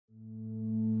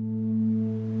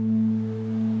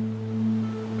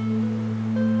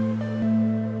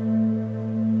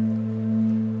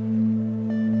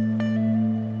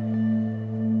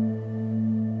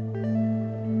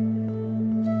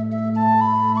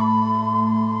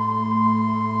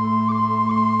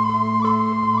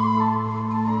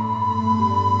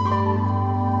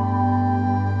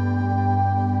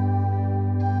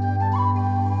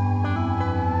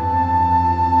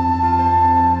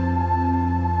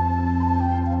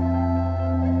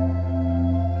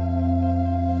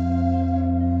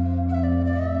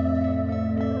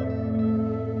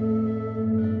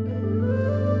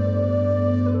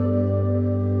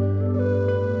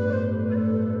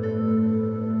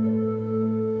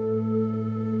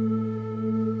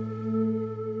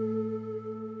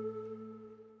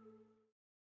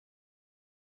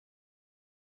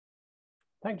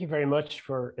Thank you very much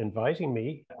for inviting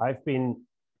me. I've been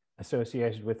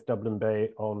associated with Dublin Bay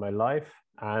all my life,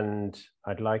 and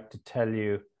I'd like to tell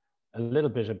you a little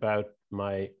bit about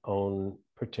my own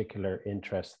particular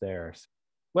interest there.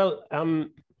 Well,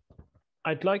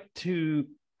 I'd like to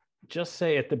just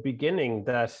say at the beginning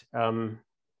that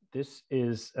this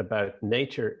is about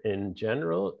nature in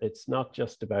general. It's not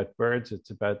just about birds,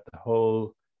 it's about the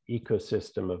whole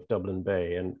ecosystem of Dublin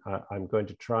Bay. And I'm going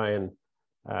to try and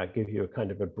give you a kind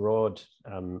of a broad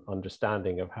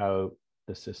understanding of how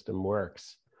the system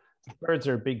works. Birds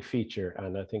are a big feature,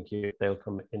 and I think they'll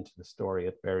come into the story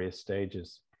at various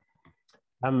stages.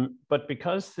 But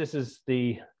because this is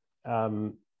the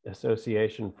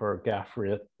Association for Gaff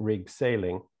Rig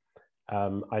Sailing,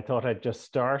 I thought I'd just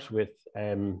start with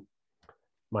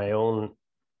my own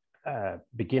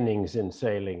beginnings in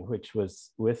sailing, which was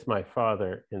with my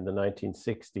father in the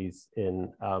 1960s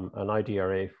in an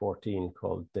IDRA 14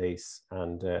 called Dace.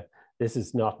 And this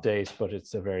is not Dace, but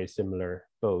it's a very similar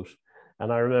boat.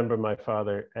 And I remember my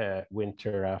father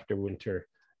winter after winter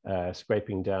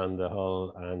scraping down the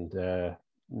hull and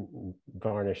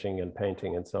varnishing and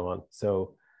painting and so on.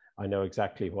 So I know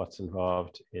exactly what's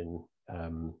involved in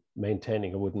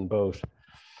maintaining a wooden boat.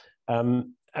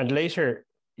 And later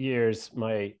years,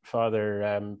 my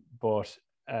father bought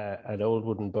an old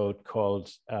wooden boat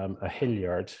called a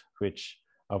Hilliard,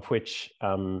 of which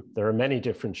there are many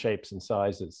different shapes and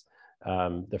sizes.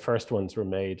 The first ones were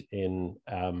made in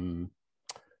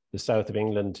the south of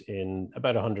England in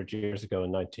about 100 years ago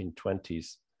in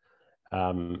 1920s.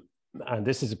 And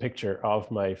this is a picture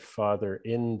of my father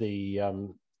in the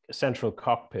central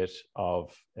cockpit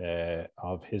of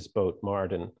his boat,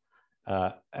 Marden,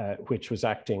 which was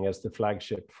acting as the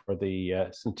flagship for the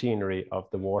centenary of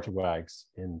the water wags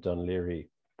in Dunleary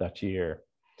that year.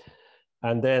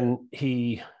 And then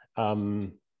he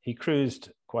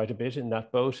cruised quite a bit in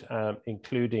that boat,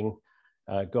 including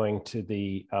going to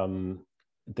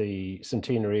the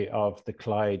centenary of the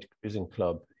Clyde Cruising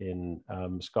Club in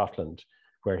Scotland,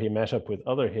 where he met up with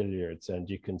other Hilliards. And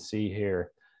you can see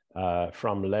here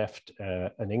from left,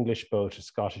 an English boat, a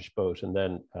Scottish boat, and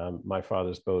then my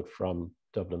father's boat from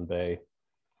Dublin Bay.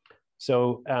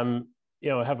 So, I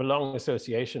have a long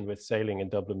association with sailing in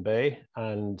Dublin Bay,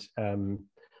 and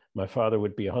my father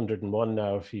would be 101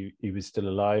 now if he was still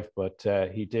alive, but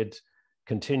he did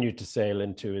continue to sail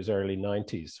into his early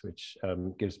 90s, which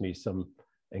gives me some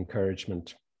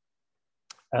encouragement.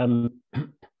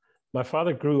 My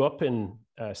father grew up in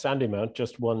Sandymount,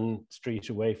 just one street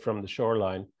away from the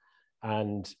shoreline,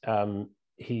 and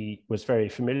he was very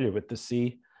familiar with the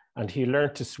sea, and he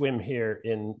learned to swim here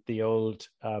in the old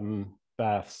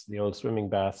baths, the old swimming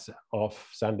baths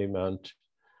off Sandymount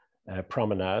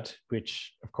Promenade,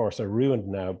 which of course are ruined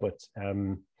now, but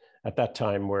at that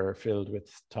time were filled with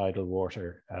tidal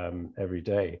water every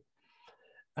day.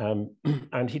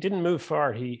 And he didn't move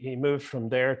far. He moved from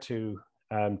there to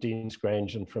Dean's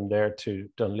Grange, and from there to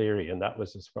Dunleary, and that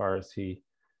was as far as he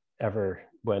ever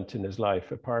went in his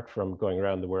life, apart from going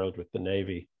around the world with the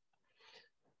Navy.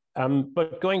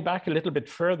 But going back a little bit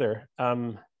further,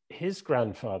 his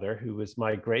grandfather, who was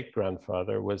my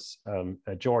great-grandfather, was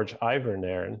George Ivor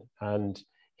Nairn, and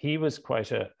he was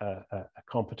quite a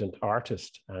competent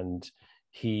artist, and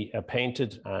he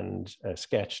painted and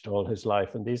sketched all his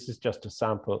life. And this is just a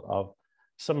sample of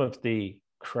some of the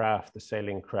craft, the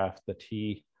sailing craft that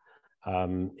he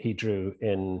drew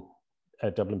in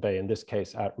Dublin Bay, in this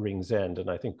case at Ringsend. And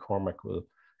I think Cormac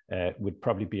would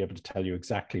probably be able to tell you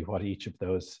exactly what each of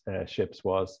those ships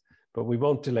was, but we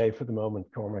won't delay for the moment.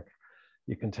 Cormac,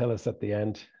 you can tell us at the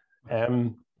end.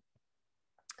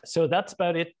 So that's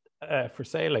about it for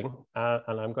sailing,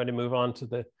 and I'm going to move on to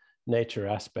the nature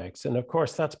aspects. And of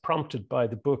course, that's prompted by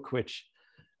the book which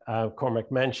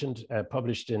Cormac mentioned,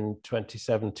 published in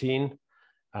 2017.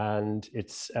 And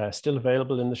it's still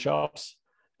available in the shops,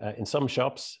 in some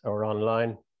shops or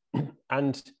online.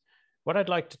 And what I'd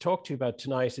like to talk to you about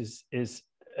tonight is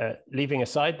leaving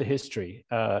aside the history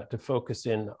to focus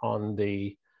in on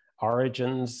the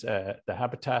origins, the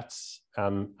habitats,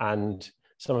 and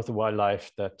some of the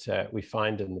wildlife that we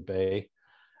find in the Bay.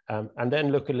 And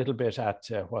then look a little bit at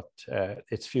what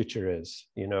its future is,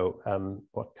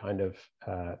 what kind of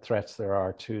threats there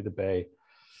are to the Bay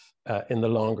in the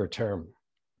longer term.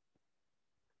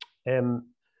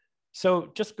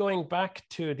 So just going back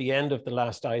to the end of the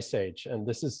last ice age, and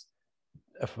this is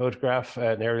a photograph,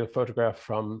 an aerial photograph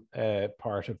from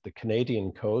part of the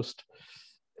Canadian coast.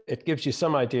 It gives you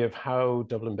some idea of how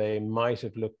Dublin Bay might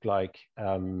have looked like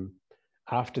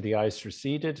after the ice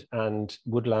receded and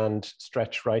woodland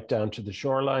stretched right down to the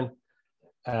shoreline.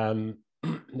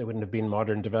 There wouldn't have been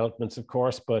modern developments, of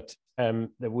course, but there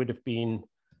would have been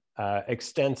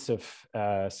extensive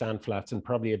sand flats and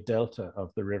probably a delta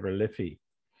of the River Liffey.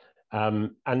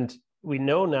 And we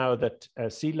know now that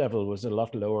sea level was a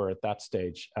lot lower at that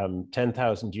stage.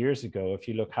 10,000 years ago, if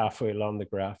you look halfway along the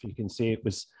graph, you can see it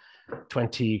was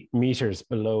 20 meters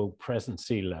below present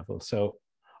sea level. So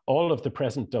all of the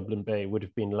present Dublin Bay would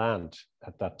have been land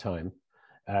at that time,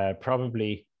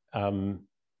 probably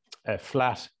a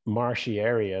flat marshy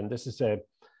area. And this is a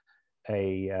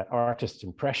artist's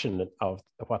impression of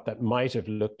what that might have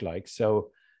looked like. So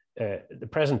the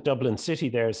present Dublin city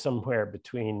there is somewhere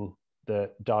between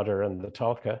the Dodder and the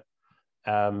Tolka.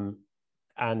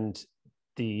 And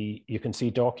you can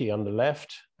see Dalkey on the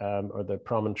left, or the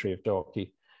promontory of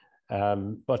Dalkey.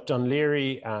 But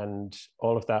Dunleary and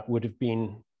all of that would have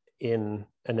been in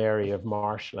an area of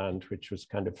marshland, which was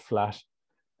kind of flat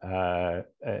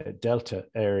delta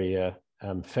area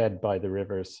fed by the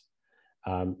rivers,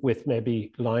 with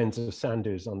maybe lines of sand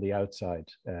dunes on the outside,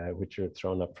 which are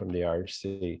thrown up from the Irish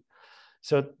Sea.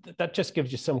 So that just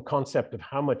gives you some concept of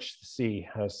how much the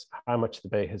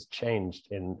bay has changed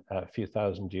in a few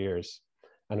thousand years.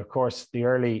 And of course, the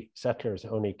early settlers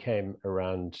only came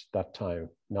around that time,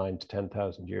 9,000 to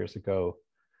 10,000 years ago.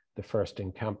 The first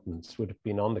encampments would have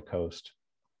been on the coast.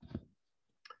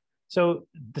 So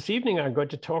this evening, I'm going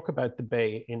to talk about the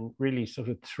bay in really sort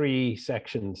of three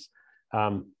sections.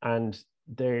 And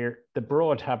the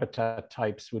broad habitat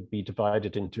types would be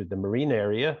divided into the marine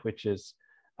area, which is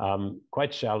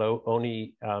quite shallow,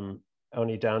 only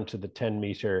down to the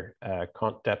 10-meter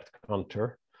depth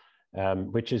contour,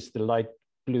 which is the light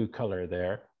blue color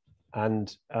there.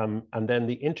 And then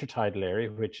the intertidal area,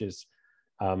 which is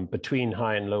between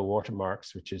high and low water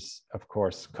marks, which is, of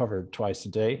course, covered twice a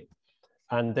day.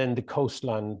 And then the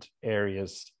coastland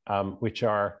areas, which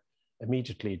are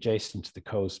immediately adjacent to the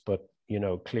coast, but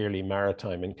clearly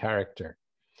maritime in character.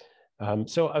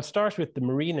 So I'll start with the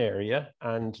marine area,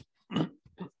 and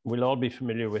we'll all be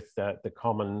familiar with the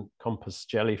common compass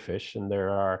jellyfish, and there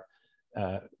are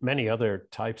many other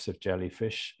types of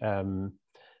jellyfish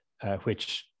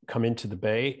which come into the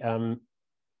bay,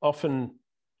 often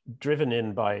driven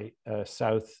in by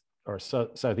south or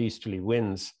southeasterly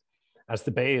winds, as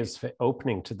the bay is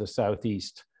opening to the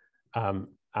southeast,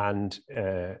 and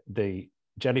the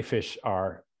jellyfish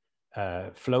are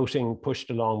floating, pushed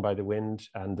along by the wind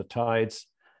and the tides.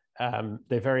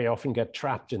 They very often get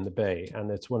trapped in the bay,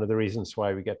 and it's one of the reasons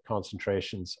why we get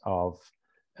concentrations of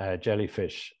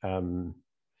jellyfish,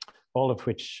 all of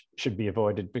which should be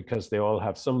avoided because they all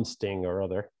have some sting or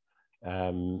other,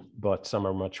 but some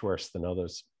are much worse than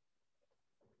others.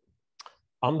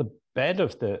 On the bed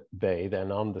of the bay,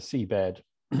 then on the seabed,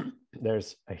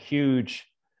 there's huge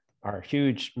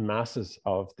masses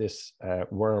of this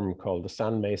worm called the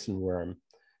sand mason worm,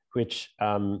 which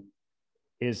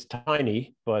is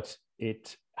tiny, but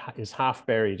it is half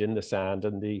buried in the sand,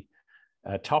 and the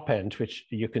top end, which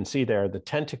you can see there, the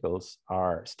tentacles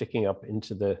are sticking up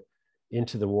into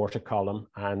the water column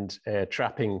and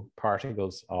trapping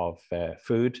particles of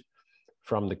food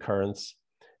from the currents.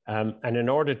 And in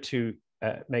order to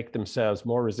make themselves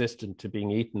more resistant to being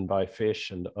eaten by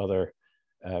fish and other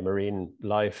marine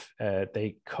life,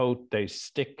 they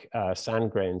stick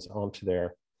sand grains onto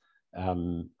their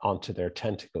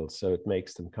tentacles, so it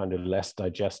makes them kind of less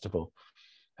digestible.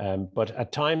 But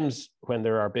at times when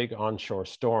there are big onshore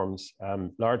storms,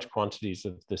 large quantities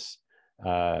of this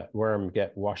worm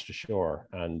get washed ashore,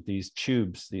 and these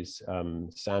tubes, these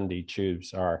sandy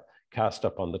tubes, are cast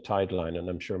up on the tide line, and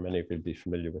I'm sure many of you will be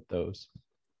familiar with those.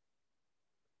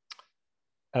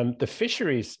 The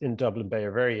fisheries in Dublin Bay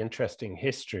are very interesting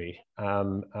history,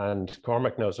 and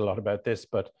Cormac knows a lot about this,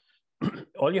 but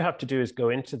all you have to do is go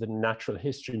into the Natural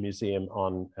History Museum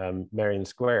on Merrion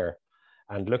Square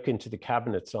and look into the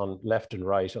cabinets on left and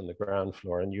right on the ground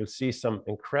floor, and you'll see some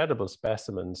incredible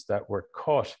specimens that were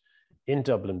caught in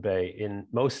Dublin Bay,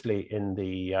 mostly in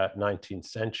the 19th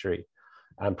century,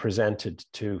 and presented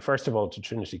to, first of all, to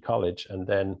Trinity College, and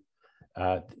then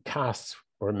casts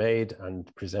were made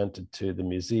and presented to the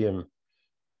museum.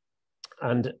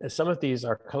 And some of these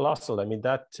are colossal. I mean,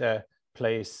 that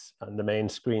place on the main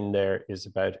screen there is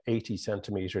about 80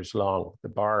 centimeters long. The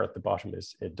bar at the bottom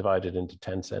is divided into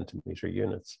 10 centimeter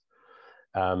units.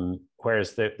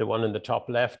 Whereas the one in the top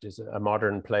left is a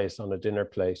modern place on a dinner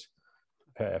plate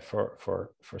for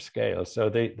scale. So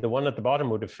the one at the bottom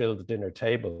would have filled the dinner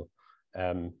table.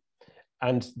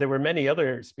 And there were many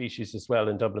other species as well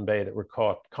in Dublin Bay that were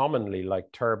caught commonly,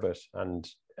 like turbot and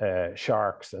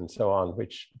sharks and so on,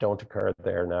 which don't occur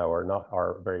there now, or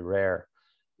are very rare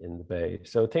in the bay.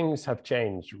 So things have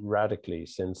changed radically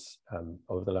since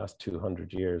over the last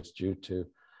 200 years due to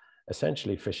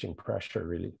essentially fishing pressure,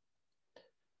 really.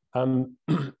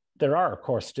 There are, of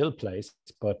course, still places,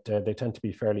 but they tend to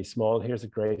be fairly small. Here's a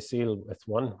grey seal with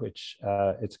one, which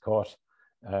it's caught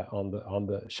on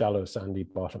the shallow sandy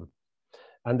bottom.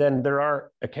 And then there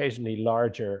are occasionally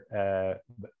larger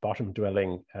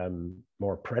bottom-dwelling,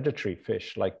 more predatory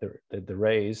fish, like the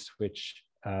rays, which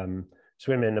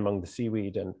swim in among the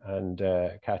seaweed and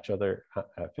catch other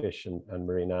fish and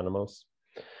marine animals.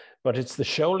 But it's the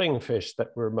shoaling fish that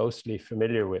we're mostly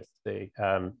familiar with, the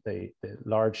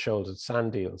large shoals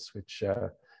sand eels, which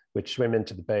swim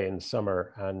into the bay in the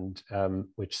summer and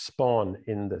which spawn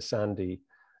in the sandy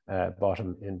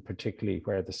bottom, in particularly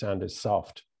where the sand is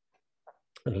soft,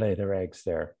 and lay their eggs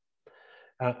there.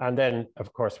 And then,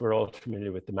 of course, we're all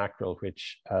familiar with the mackerel,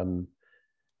 which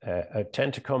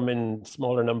tend to come in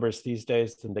smaller numbers these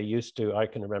days than they used to. I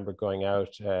can remember going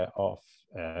out off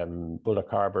Bullock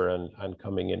Harbour and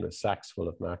coming in with sacks full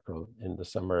of mackerel in the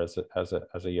summer as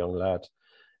a young lad.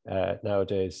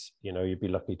 Nowadays, you know, you'd be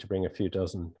lucky to bring a few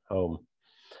dozen home.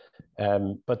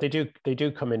 But they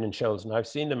do come in shoals, and I've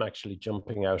seen them actually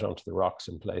jumping out onto the rocks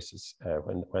in places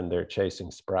when they're chasing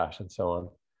sprat and so on.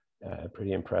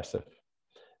 Pretty impressive.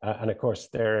 And of course,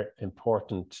 they're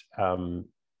important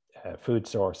food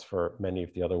source for many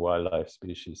of the other wildlife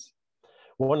species,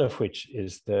 one of which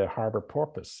is the harbour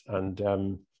porpoise. And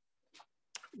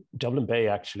Dublin Bay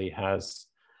actually has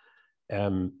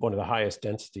one of the highest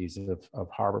densities of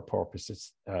harbour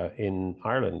porpoises in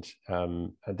Ireland.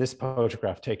 And this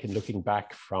photograph taken looking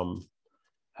back from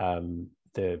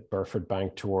the Burford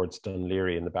Bank towards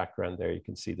Dunleary in the background there, you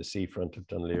can see the seafront of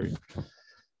Dunleary.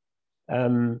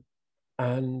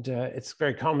 And it's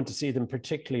very common to see them,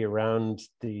 particularly around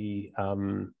the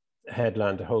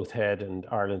headland, Howth Head and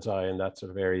Ireland's Eye and that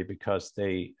sort of area, because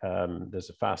there's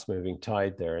a fast-moving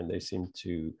tide there, and they seem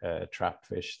to trap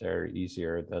fish there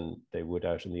easier than they would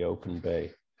out in the open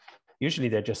bay. Usually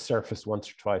they just surface once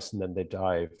or twice and then they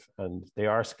dive, and they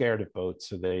are scared of boats,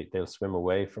 so they'll swim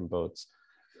away from boats,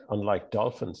 unlike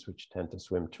dolphins, which tend to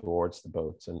swim towards the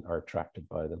boats and are attracted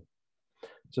by them.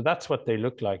 So that's what they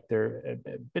look like. They're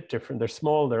a bit different. They're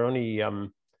small. They're only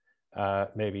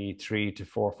maybe 3 to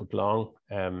 4 foot long,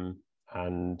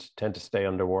 and tend to stay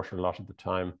underwater a lot of the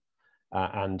time.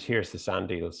 And here's the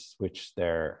sand eels, which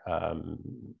they're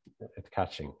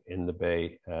catching in the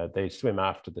bay. They swim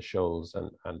after the shoals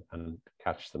and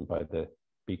catch them by the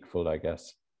beakful, I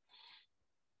guess.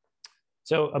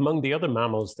 So among the other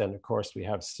mammals, then, of course, we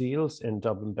have seals in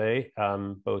Dublin Bay,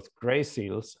 both grey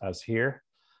seals, as here,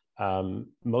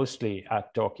 mostly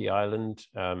at Dalkey Island,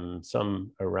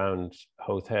 some around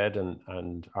Howth Head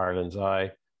and Ireland's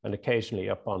Eye, and occasionally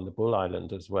up on the Bull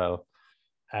Island as well.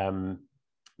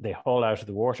 They haul out of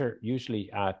the water,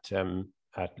 usually at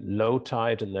low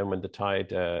tide, and then when the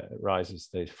tide rises,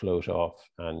 they float off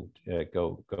and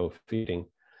go feeding.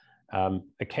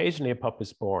 Occasionally a pup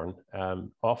is born.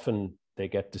 Often they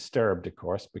get disturbed, of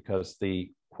course, because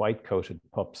the white-coated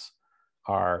pups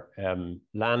are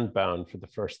land-bound for the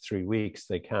first 3 weeks.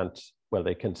 They can't, well,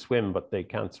 they can swim, but they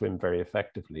can't swim very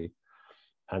effectively.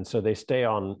 And so they stay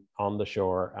on the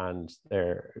shore, and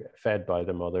they're fed by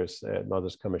the mothers.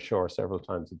 Mothers come ashore several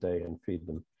times a day and feed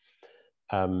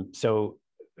them. So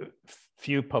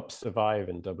few pups survive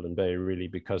in Dublin Bay, really,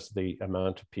 because the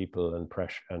amount of people and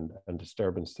pressure and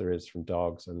disturbance there is from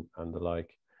dogs and the like.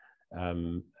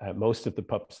 Most of the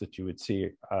pups that you would see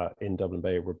in Dublin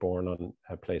Bay were born on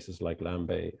places like Lamb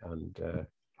Bay and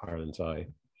Ireland's Eye,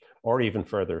 or even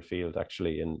further afield,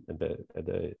 actually, in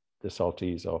the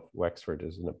Saltees off Wexford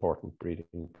is an important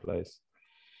breeding place.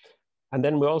 And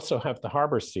then we also have the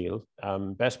harbour seal.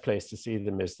 Best place to see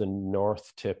them is the north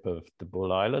tip of the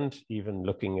Bull Island. Even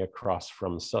looking across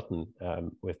from Sutton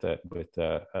with a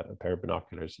pair of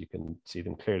binoculars, you can see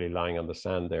them clearly lying on the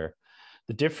sand there.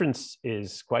 The difference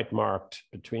is quite marked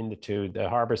between the two. The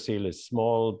harbour seal is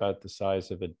small, about the size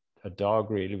of a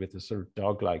dog, really, with a sort of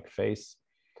dog-like face.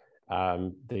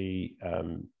 The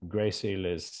grey seal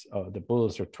is, the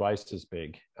bulls are twice as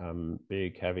big,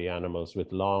 big, heavy animals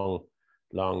with long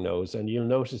nose. And you'll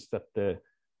notice that the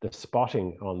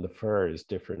spotting on the fur is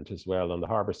different as well. On the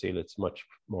harbour seal, it's much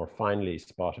more finely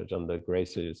spotted. On the grey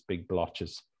seal, it's big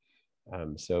blotches.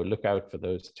 So look out for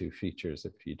those two features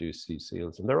if you do see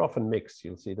seals. And they're often mixed.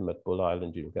 You'll see them at Bull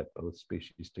Island. You'll get both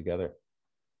species together.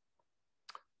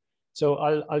 So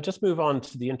I'll just move on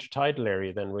to the intertidal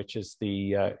area then, which is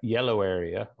the yellow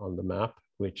area on the map,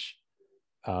 which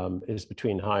is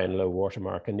between high and low water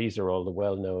mark. And these are all the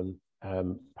well-known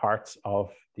parts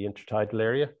of the intertidal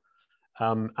area.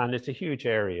 And it's a huge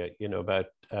area, you know, about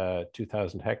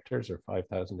 2,000 hectares or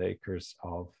 5,000 acres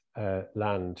of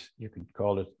land. You could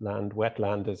call it land.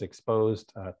 Wetland is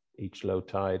exposed at each low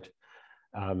tide.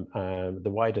 The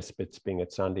widest bits being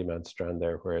at Sandymount Strand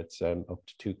there, where it's up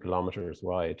to 2 kilometers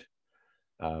wide.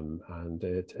 And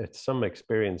it's some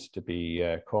experience to be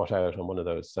caught out on one of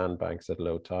those sandbanks at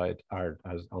low tide or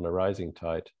as on a rising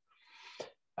tide.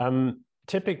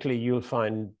 Typically, you'll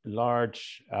find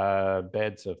large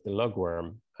beds of the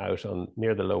lugworm out on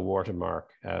near the low water mark,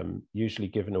 usually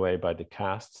given away by the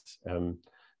casts.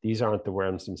 These aren't the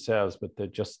worms themselves, but they're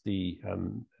just the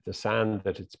sand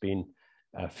that it's been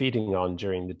feeding on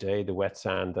during the day, the wet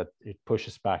sand that it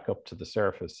pushes back up to the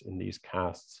surface in these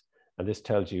casts. And this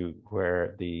tells you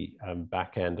where the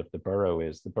back end of the burrow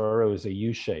is. The burrow is a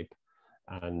U shape,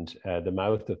 and the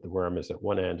mouth of the worm is at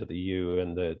one end of the U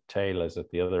and the tail is at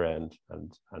the other end.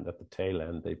 And at the tail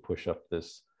end, they push up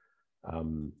this,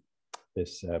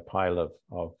 pile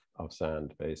of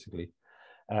sand, basically.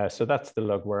 So that's the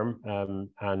lugworm.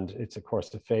 And it's, of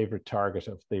course, a favorite target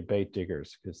of the bait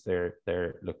diggers because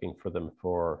they're looking for them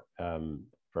for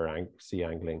sea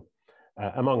angling.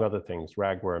 Among other things,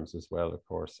 ragworms as well, of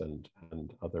course, and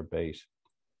other bait.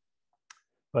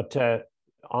 But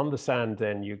on the sand,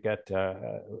 then you get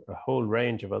a whole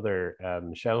range of other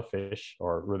shellfish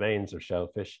or remains of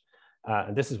shellfish.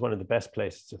 And this is one of the best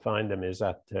places to find them is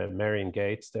at Marion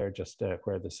Gates. They're just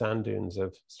where the sand dunes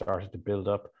have started to build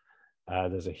up.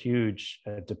 There's a huge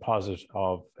deposit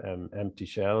of empty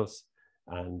shells.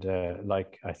 And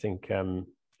like I think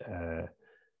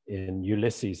in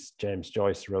Ulysses, James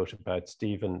Joyce wrote about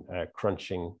Stephen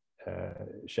crunching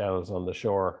shells on the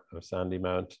shore of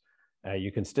Sandymount.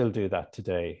 You can still do that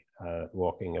today,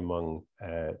 walking among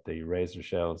the razor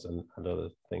shells and other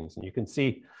things. And you can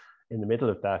see in the middle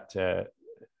of that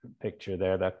picture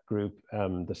there, that group,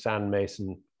 the sand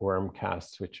mason worm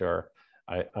casts, which are,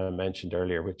 I mentioned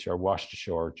earlier, which are washed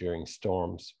ashore during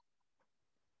storms.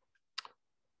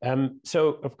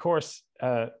 So, of course,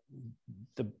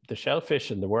 the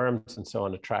shellfish and the worms and so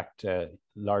on attract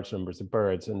large numbers of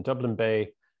birds. And Dublin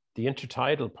Bay, the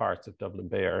intertidal parts of Dublin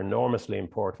Bay are enormously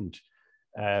important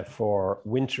for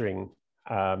wintering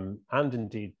and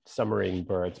indeed summering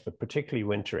birds, but particularly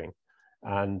wintering.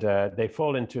 And they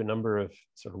fall into a number of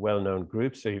sort of well-known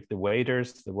groups. So you have the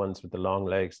waders, the ones with the long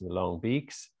legs and the long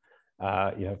beaks.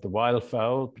 You have the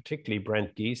wildfowl, particularly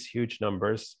Brent geese, huge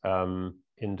numbers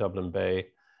in Dublin Bay.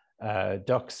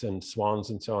 Ducks and swans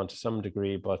and so on to some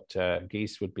degree, but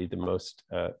geese would be the most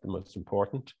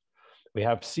important. We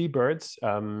have seabirds,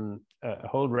 a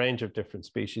whole range of different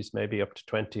species, maybe up to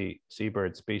 20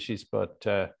 seabird species, but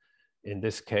in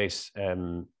this case,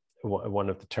 one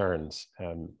of the terns,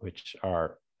 which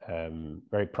are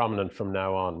very prominent from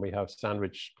now on. We have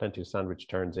plenty of sandwich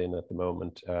terns in at the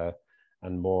moment,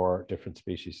 and more different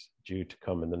species due to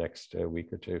come in the next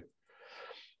week or two.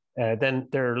 Then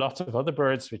there are lots of other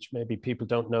birds which maybe people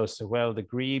don't know so well. The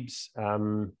grebes,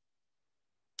 you'll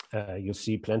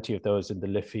see plenty of those in the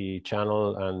Liffey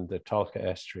Channel and the Tolka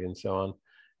estuary and so on.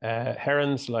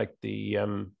 Herons like the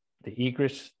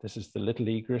egret. This is the little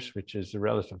egret, which is a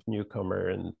relative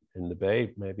newcomer in the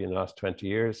bay, maybe in the last 20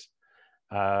 years.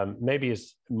 Maybe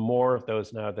is more of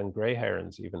those now than grey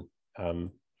herons even.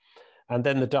 And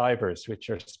then the divers, which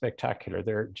are spectacular.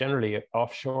 They're generally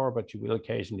offshore, but you will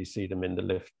occasionally see them in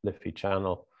the Liffey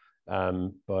Channel,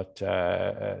 but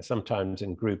sometimes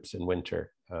in groups in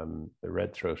winter, the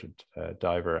red-throated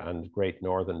diver and great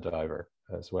northern diver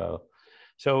as well.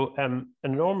 So an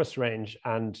enormous range,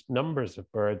 and numbers of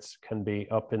birds can be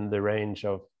up in the range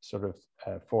of sort of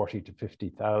 40 to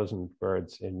 50,000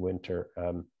 birds in winter.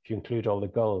 If you include all the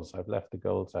gulls, I've left the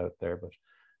gulls out there, but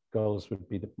gulls would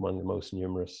be among the most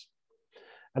numerous.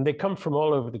 And they come from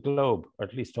all over the globe, or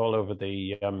at least all over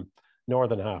the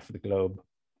northern half of the globe.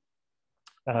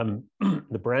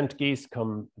 The Brent geese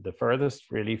come the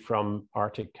furthest, really, from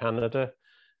Arctic Canada.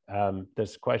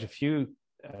 There's quite a few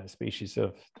species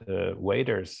of the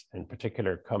waders, in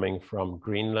particular, coming from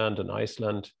Greenland and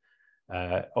Iceland,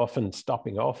 often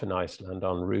stopping off in Iceland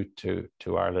en route to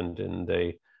Ireland in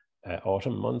the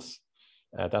autumn months.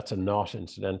 That's a knot,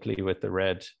 incidentally, with the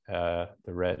red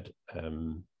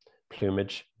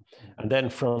plumage. And then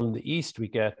from the east, we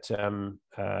get,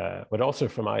 but also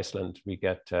from Iceland, we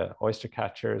get oyster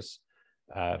catchers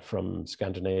from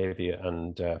Scandinavia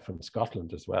and from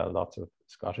Scotland as well. Lots of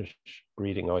Scottish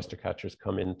breeding oyster catchers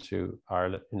come into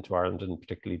Ireland and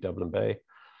particularly Dublin Bay.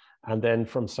 And then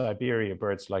from Siberia,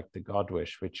 birds like the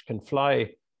godwit, which can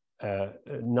fly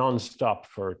non-stop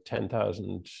for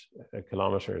 10,000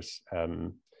 kilometers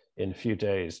in a few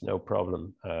days, no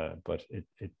problem. But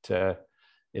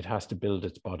it has to build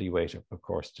its body weight up, of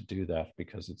course, to do that,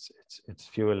 because it's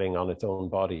fueling on its own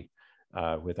body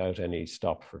without any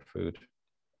stop for food.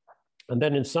 And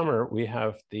then in summer, we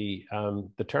have the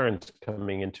terns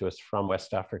coming into us from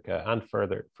West Africa and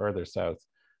further south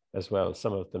as well.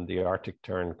 Some of them, the Arctic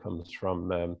tern comes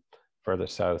from further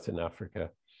south in Africa,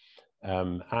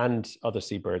 and other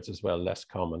seabirds as well, less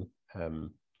common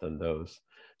than those.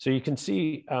 So you can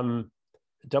see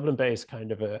Dublin Bay is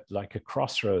kind of like a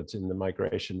crossroads in the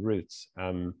migration routes,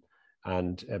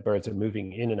 and birds are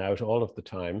moving in and out all of the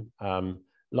time.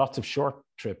 Lots of short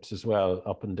trips as well,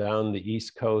 up and down the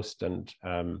east coast and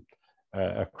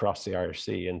across the Irish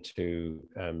Sea into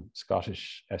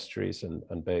Scottish estuaries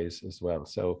and bays as well.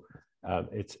 So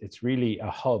it's really a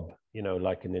hub, you know,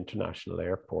 like an international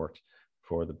airport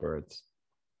for the birds.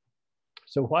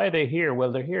 So why are they here?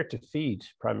 Well, they're here to feed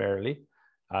primarily,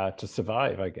 to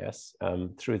survive, I guess,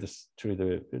 through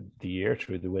the year,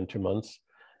 through the winter months,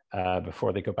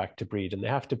 before they go back to breed. And they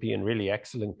have to be in really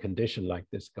excellent condition, like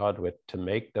this godwit, to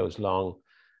make those long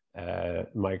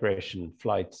migration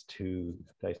flights to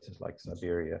places like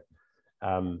Siberia.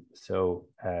 So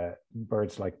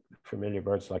familiar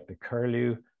birds like the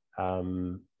curlew.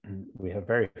 We have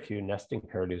very few nesting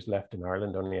curlews left in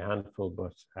Ireland, only a handful,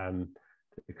 but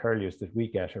the curlews that we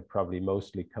get are probably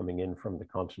mostly coming in from the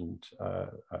continent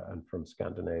and from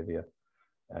Scandinavia.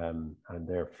 And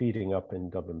they're feeding up in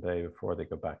Dublin Bay before they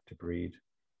go back to breed.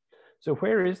 So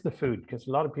where is the food? Because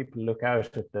a lot of people look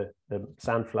out at the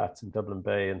sand flats in Dublin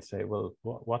Bay and say, well,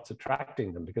 what's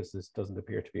attracting them? Because this doesn't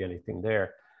appear to be anything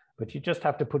there. But you just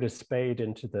have to put a spade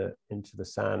into the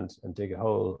sand and dig a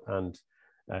hole, and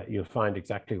you'll find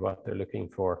exactly what they're looking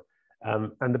for.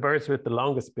 And the birds with the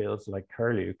longest bills, like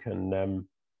curlew, can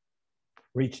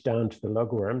reach down to the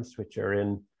lugworms, which are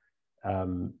in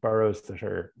burrows that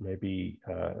are maybe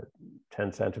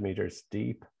 10 centimeters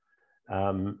deep.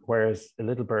 Whereas a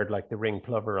little bird like the ring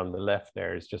plover on the left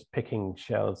there is just picking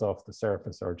shells off the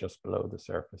surface or just below the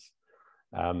surface.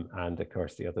 And of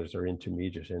course, the others are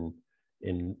intermediate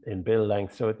in bill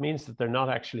length. So it means that they're not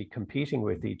actually competing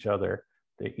with each other.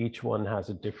 Each one has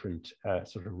a different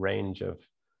sort of range of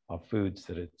foods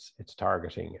that it's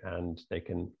targeting, and they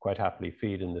can quite happily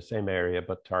feed in the same area,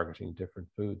 but targeting different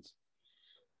foods.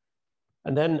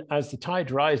 And then as the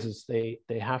tide rises, they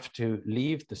have to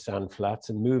leave the sand flats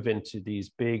and move into these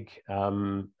big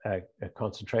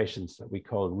concentrations that we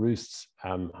call roosts,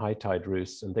 high tide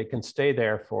roosts, and they can stay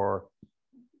there for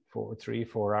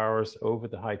 3-4 hours over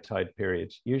the high tide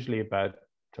period, usually about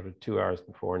sort of 2 hours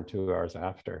before and 2 hours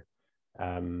after,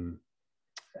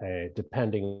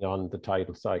 depending on the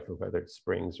tidal cycle, whether it's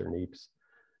springs or neaps.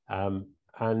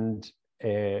 And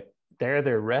there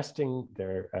they're resting,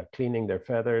 they're cleaning their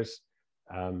feathers.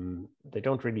 They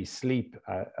don't really sleep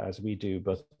as we do,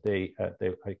 but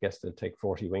I guess they'll take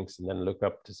 40 winks and then look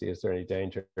up to see is there any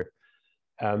danger.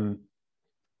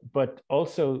 But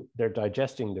also they're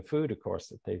digesting the food, of course,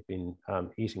 that they've been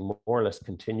eating more or less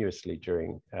continuously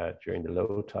during the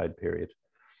low tide period.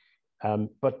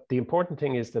 But the important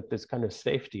thing is that there's kind of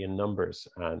safety in numbers,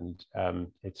 and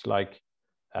it's like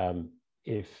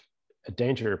if a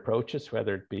danger approaches,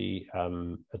 whether it be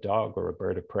a dog or a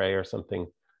bird of prey or something,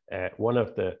 one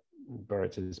of the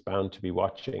birds is bound to be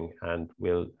watching and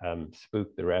will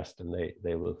spook the rest, and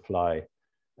they will fly.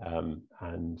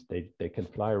 And they can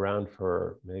fly around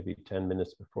for maybe 10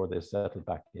 minutes before they settle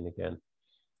back in again.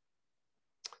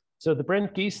 So the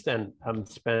Brent geese then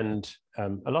spend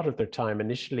a lot of their time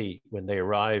initially when they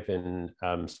arrive in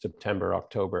September,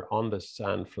 October on the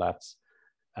sand flats,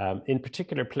 in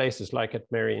particular places like at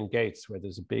Marion Gates, where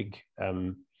there's a big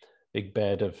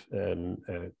bed of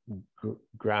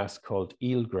grass called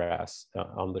eelgrass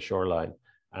on the shoreline.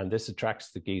 And this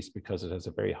attracts the geese because it has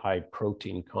a very high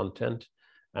protein content.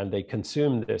 And they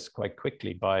consume this quite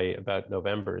quickly. By about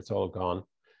November, it's all gone.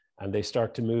 And they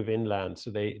start to move inland. So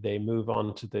they move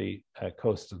on to the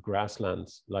coastal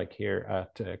grasslands, like here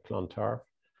at Clontarf.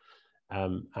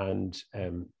 And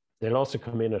they'll also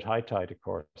come in at high tide, of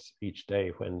course, each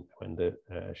day when the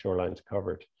shoreline's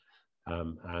covered.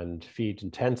 And feed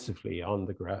intensively on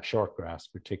the short grass,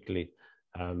 particularly,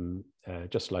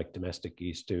 just like domestic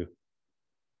geese do,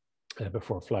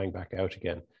 before flying back out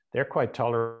again. They're quite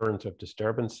tolerant of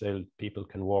disturbance. People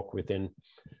can walk within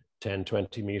 10,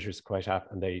 20 meters quite happy,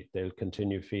 and they'll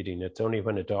continue feeding. It's only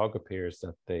when a dog appears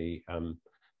that they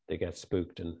get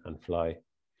spooked and fly.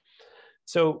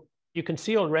 So you can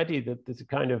see already that there's a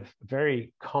kind of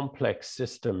very complex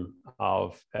system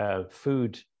of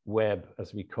food web,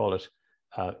 as we call it,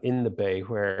 in the bay,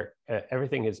 where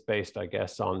everything is based, I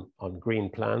guess, on green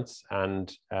plants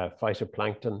and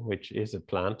phytoplankton, which is a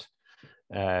plant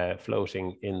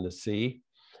floating in the sea.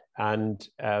 And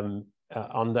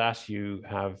on that, you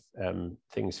have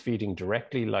things feeding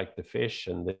directly, like the fish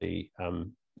and the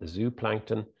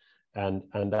zooplankton,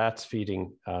 and that's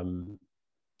feeding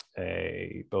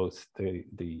both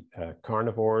the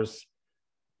carnivores,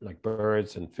 like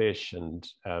birds and fish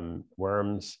and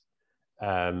worms,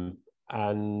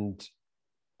 and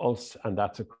also, and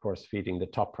that's of course feeding the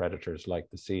top predators like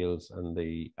the seals and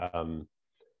the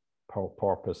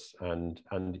porpoise and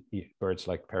birds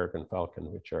like peregrine falcon,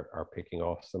 which are picking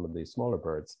off some of these smaller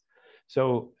birds.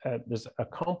 So there's a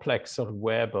complex sort of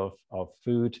web of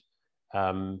food,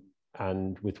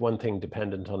 and with one thing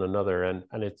dependent on another, and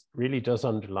it really does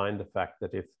underline the fact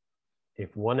that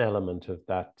if one element of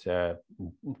that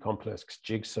complex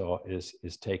jigsaw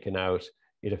is taken out,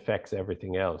 it affects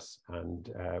everything else, and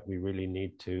we really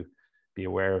need to be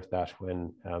aware of that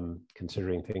when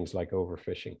considering things like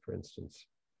overfishing, for instance.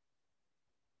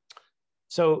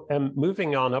 So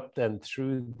moving on up then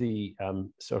through the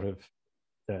sort of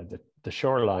the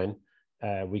shoreline,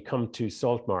 we come to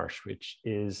salt marsh, which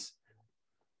is,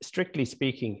 strictly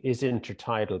speaking, is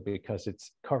intertidal because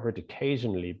it's covered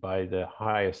occasionally by the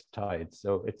highest tide.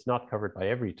 So it's not covered by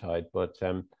every tide, but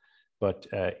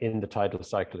in the tidal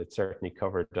cycle, it's certainly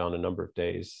covered on a number of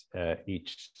days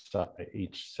each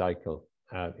cycle,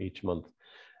 each month.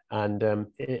 And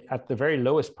at the very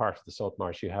lowest part of the salt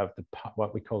marsh, you have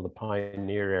what we call the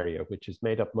pioneer area, which is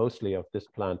made up mostly of this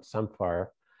plant,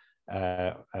 samphire.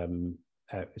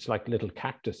 It's like a little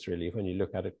cactus, really, when you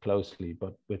look at it closely,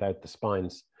 but without the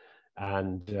spines.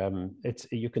 And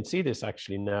you can see this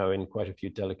actually now in quite a few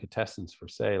delicatessens for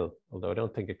sale, although I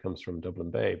don't think it comes from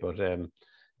Dublin Bay, but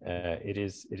it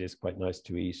is quite nice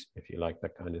to eat if you like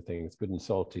that kind of thing. It's good and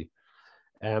salty.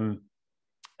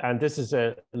 And this is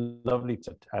a lovely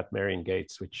at Marion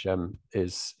Gates, which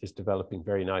is developing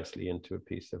very nicely into a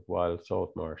piece of wild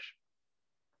salt marsh.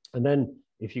 And then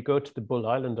if you go to the Bull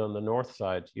Island on the north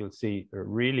side, you'll see a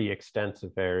really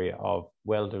extensive area of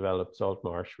well-developed salt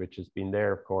marsh, which has been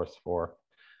there, of course, for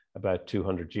about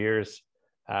 200 years,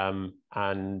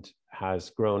 and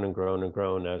has grown and grown and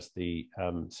grown as the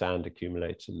sand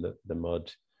accumulates and the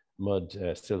mud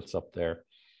silts up there.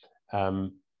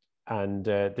 And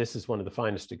this is one of the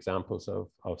finest examples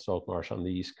of salt marsh on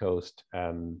the East Coast,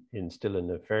 still in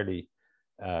a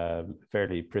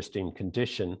fairly pristine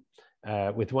condition,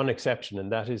 with one exception,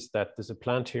 and that is that there's a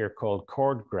plant here called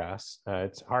cordgrass.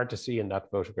 It's hard to see in that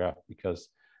photograph because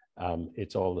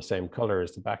it's all the same color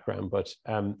as the background, but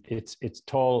it's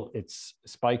tall, it's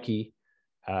spiky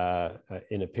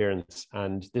in appearance,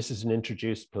 and this is an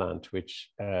introduced plant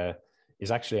which is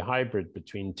actually a hybrid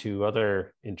between two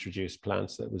other introduced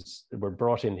plants that were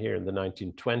brought in here in the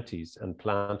 1920s and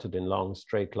planted in long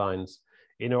straight lines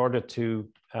in order to,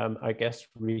 I guess,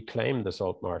 reclaim the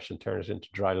salt marsh and turn it into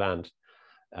dry land.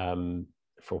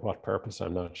 For what purpose,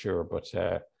 I'm not sure, but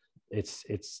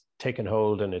it's taken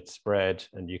hold and it's spread.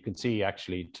 And you can see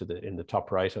actually in the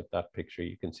top right of that picture,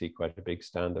 you can see quite a big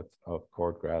stand of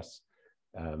cordgrass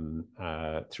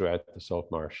throughout the salt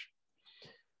marsh.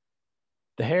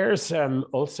 The hares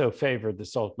also favor the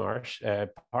salt marsh,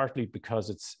 partly because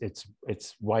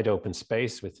it's wide open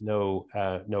space with no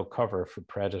cover for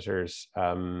predators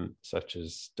such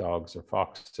as dogs or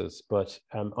foxes. But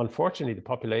unfortunately, the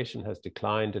population has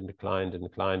declined and declined and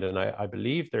declined, and I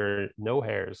believe there are no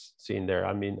hares seen there.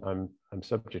 I mean, I'm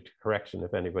subject to correction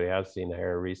if anybody has seen a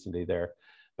hare recently there,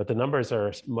 but the numbers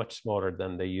are much smaller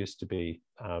than they used to be.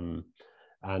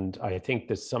 And I think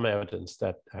there's some evidence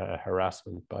that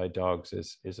harassment by dogs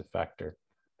is a factor.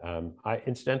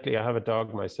 Incidentally, I have a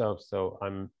dog myself, so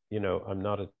I'm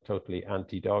not a totally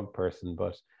anti-dog person,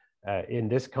 but in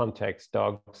this context,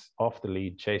 dogs off the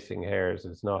lead chasing hares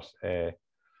is not a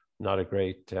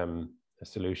great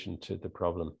solution to the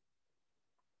problem.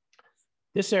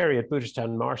 This area at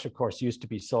Booterstown Marsh, of course, used to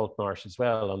be salt marsh as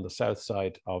well on the south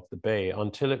side of the bay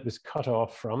until it was cut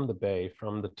off from the bay,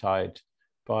 from the tide,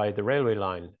 by the railway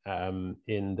line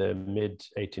in the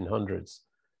mid-1800s,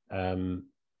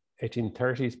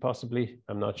 1830s possibly.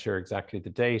 I'm not sure exactly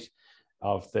the date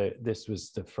of this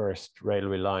was the first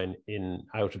railway line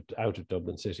out of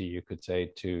Dublin City, you could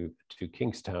say, to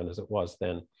Kingstown as it was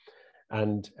then.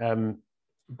 And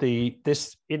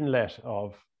this inlet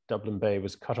of Dublin Bay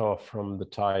was cut off from the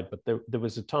tide, but there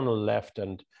was a tunnel left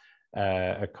and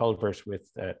a culvert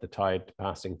with the tide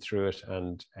passing through it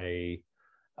and a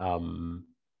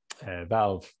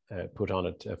valve put on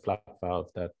it, a flat valve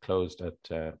that closed at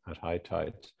high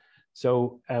tide.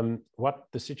 So what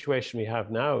the situation we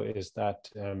have now is that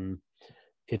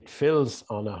it fills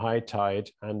on a high tide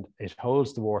and it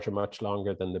holds the water much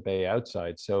longer than the bay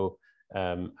outside. So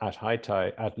at high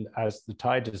tide, as the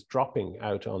tide is dropping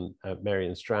out on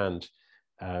Marion Strand,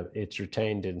 it's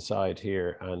retained inside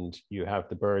here, and you have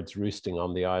the birds roosting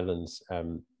on the islands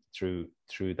through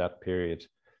that period.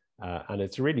 And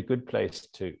it's a really good place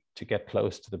to get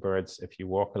close to the birds. If you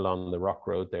walk along the rock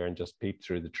road there and just peep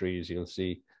through the trees, you'll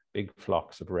see big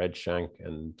flocks of redshank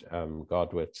and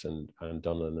godwits and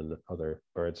dunlin and other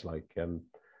birds like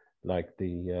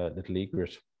the little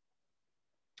egret.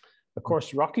 Of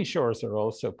course, rocky shores are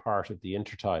also part of the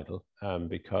intertidal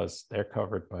because they're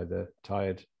covered by the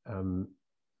tide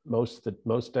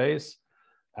most days.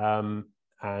 And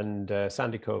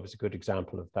Sandy Cove is a good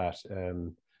example of that.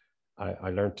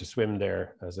 I learned to swim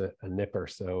there as a nipper,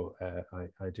 so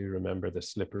I do remember the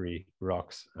slippery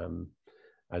rocks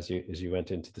as you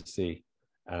went into the sea.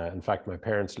 In fact, my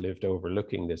parents lived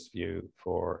overlooking this view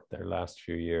for their last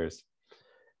few years.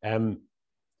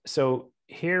 So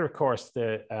here, of course,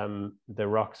 the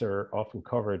rocks are often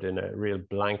covered in a real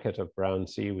blanket of brown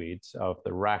seaweeds, of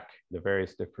the rack, the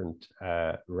various different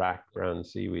rack brown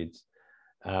seaweeds.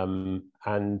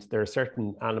 And there are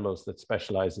certain animals that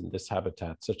specialize in this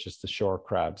habitat, such as the shore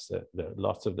crabs. There are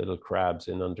lots of little crabs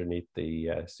in underneath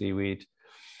the seaweed.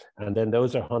 And then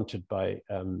those are hunted by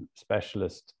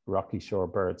specialist rocky shore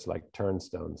birds like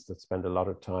turnstones that spend a lot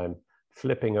of time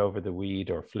flipping over the weed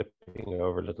or flipping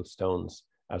over little stones,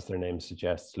 as their name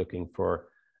suggests, looking for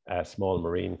small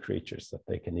marine creatures that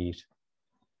they can eat.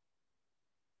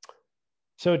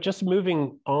 So just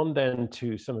moving on then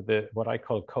to some of the, what I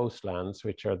call coastlands,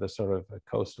 which are the sort of a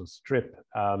coastal strip.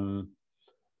 And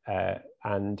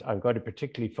I'm going to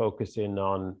particularly focus in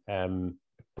on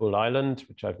Bull Island,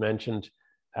 which I've mentioned,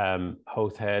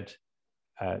 Howth Head,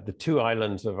 the two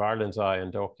islands of Ireland's Eye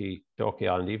and Dalkey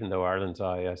Island, even though Ireland's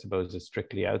Eye, I suppose, is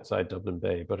strictly outside Dublin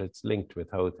Bay, but it's linked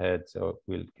with Howth Head, so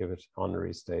we'll give it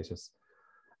honorary status.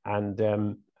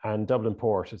 And Dublin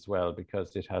Port as well,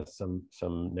 because it has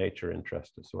some nature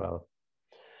interest as well.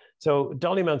 So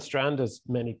Dollymount Strand, as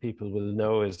many people will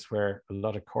know, is where a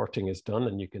lot of courting is done,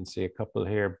 and you can see a couple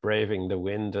here braving the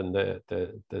wind and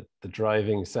the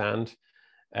driving sand.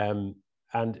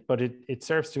 But it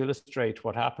serves to illustrate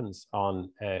what happens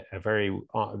on a very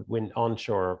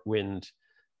onshore wind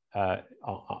at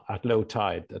low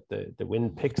tide, that the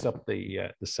wind picks up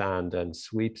the sand and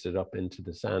sweeps it up into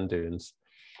the sand dunes.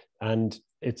 And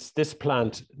it's this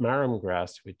plant, marram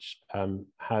grass, which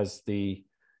has the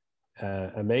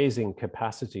amazing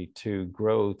capacity to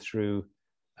grow through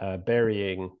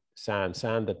burying sand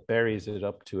that buries it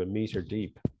up to 1 meter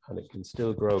deep, and it can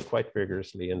still grow quite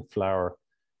vigorously and flower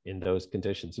in those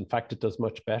conditions. In fact, it does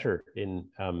much better in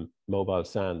mobile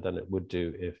sand than it would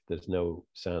do if there's no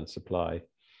sand supply.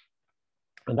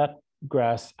 And that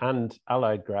grass and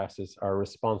allied grasses are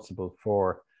responsible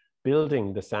for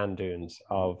building the sand dunes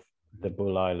of the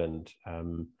Bull Island.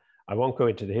 I won't go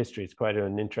into the history. It's quite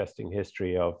an interesting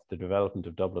history of the development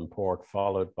of Dublin Port,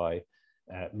 followed by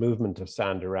movement of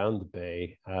sand around the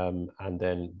bay, and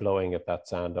then blowing of that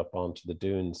sand up onto the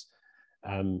dunes.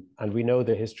 And we know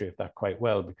the history of that quite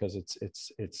well because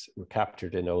it's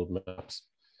captured in old maps.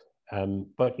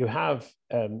 But you have,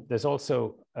 there's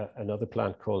also another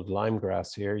plant called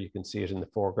limegrass here. You can see it in the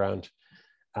foreground.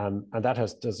 And that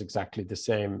does exactly the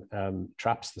same,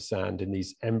 traps the sand in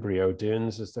these embryo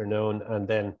dunes, as they're known. And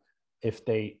then if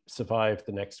they survive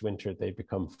the next winter, they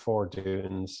become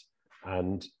foredunes.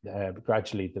 And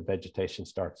gradually the vegetation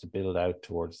starts to build out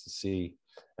towards the sea.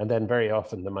 And then very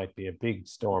often there might be a big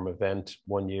storm event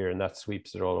one year, and that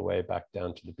sweeps it all the way back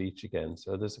down to the beach again.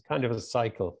 So there's a kind of a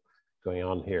cycle going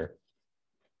on here.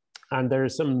 And there are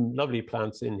some lovely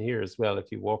plants in here as well.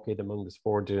 If you walk in among the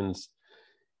foredunes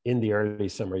in the early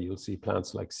summer, you'll see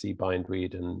plants like sea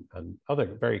bindweed and other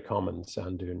very common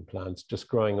sand dune plants just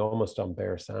growing almost on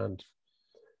bare sand.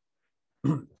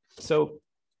 So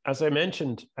as I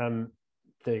mentioned,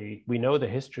 we know the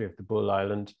history of the Bull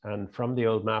Island, and from the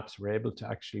old maps, we're able to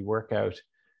actually work out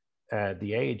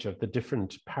the age of the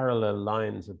different parallel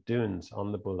lines of dunes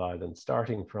on the Bull Island,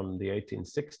 starting from the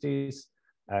 1860s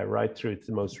right through to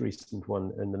the most recent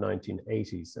one in the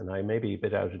 1980s. And I may be a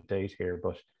bit out of date here,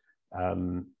 but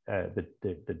the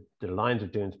lines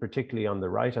of dunes, particularly on the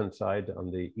right-hand side, on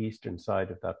the eastern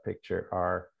side of that picture,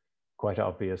 are quite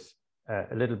obvious.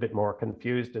 A little bit more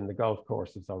confused in the golf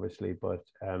courses, obviously, but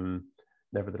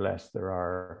nevertheless, there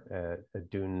are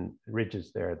dune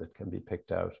ridges there that can be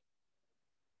picked out.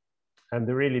 And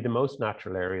really the most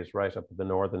natural area is right up at the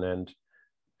northern end,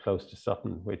 close to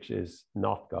Sutton, which is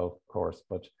not golf course,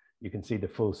 but you can see the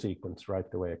full sequence right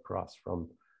the way across from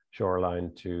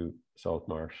shoreline to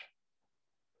saltmarsh.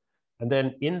 And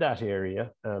then in that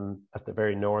area, at the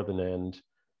very northern end,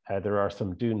 there are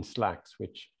some dune slacks,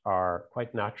 which are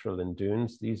quite natural in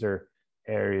dunes. These are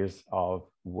areas of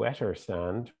wetter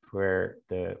sand where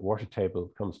the water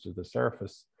table comes to the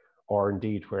surface, or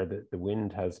indeed where the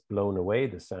wind has blown away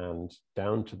the sand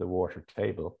down to the water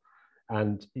table.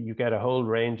 And you get a whole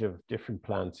range of different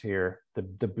plants here.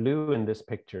 The blue in this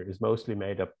picture is mostly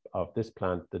made up of this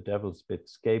plant, the devil's bit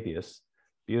scabious,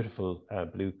 beautiful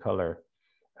blue color.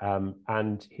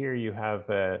 And here you have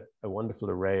a wonderful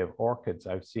array of orchids.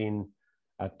 I've seen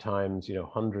at times, you know,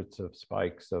 hundreds of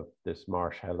spikes of this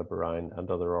marsh helleborine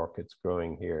and other orchids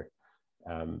growing here.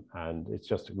 And it's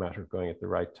just a matter of going at the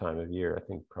right time of year. I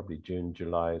think probably June,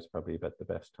 July is probably about the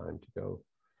best time to go.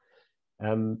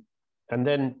 And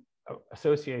then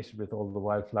associated with all the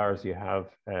wildflowers, you have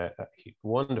a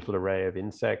wonderful array of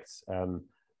insects.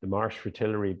 The marsh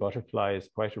fritillary butterfly is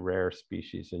quite a rare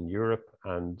species in Europe,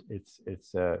 and it's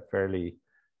fairly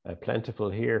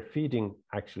plentiful here, feeding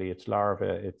actually its larvae,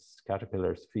 its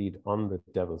caterpillars feed on the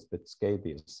devil's bit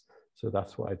scabious. So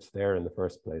that's why it's there in the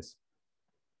first place.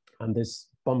 And this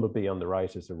bumblebee on the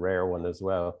right is a rare one as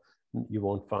well. You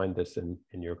won't find this in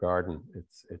your garden.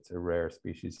 It's a rare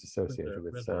species associated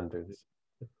with sand dunes.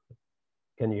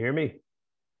 Can you hear me?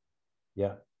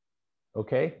 Yeah.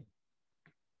 Okay.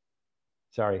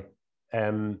 Sorry.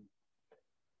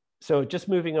 So just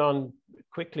moving on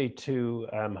quickly to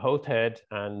Howth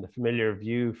and the familiar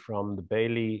view from the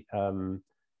Bailey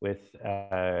with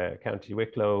County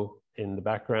Wicklow in the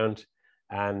background.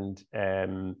 And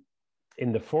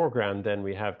in the foreground, then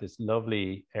we have this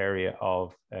lovely area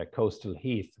of coastal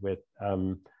heath with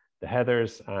the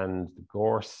heathers and the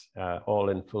gorse all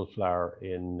in full flower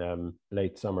in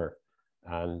late summer.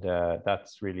 And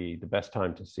that's really the best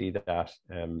time to see that.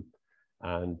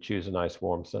 And choose a nice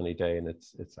warm sunny day, and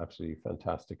it's absolutely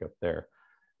fantastic up there.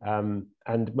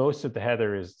 And most of the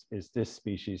heather is this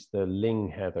species, the ling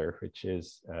heather, which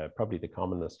is probably the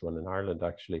commonest one in Ireland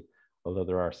actually, although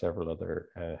there are several other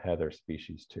heather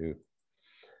species too.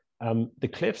 The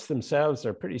cliffs themselves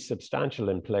are pretty substantial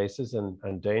in places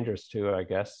and dangerous too, I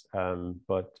guess,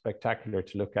 but spectacular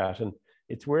to look at. And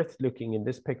it's worth looking in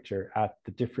this picture at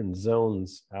the different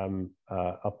zones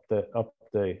up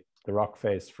the rock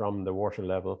face from the water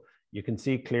level. You can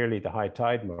see clearly the high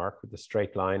tide mark with the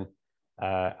straight line.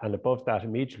 And above that,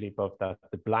 immediately above that,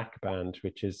 the black band,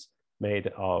 which is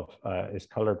made of, is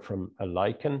colored from a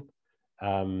lichen,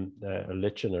 a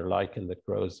lichen or lichen that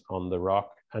grows on the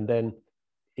rock. And then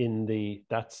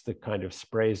that's the kind of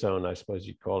spray zone, I suppose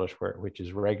you'd call it, which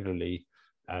is regularly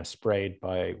sprayed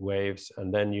by waves.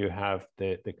 And then you have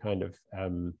the kind of,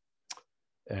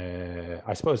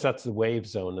 I suppose that's the wave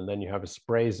zone, and then you have a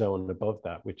spray zone above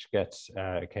that, which gets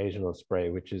occasional spray,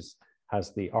 which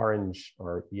has the orange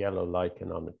or yellow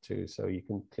lichen on it too. So you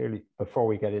can clearly, before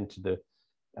we get into the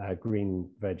green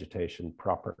vegetation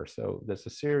proper. So there's a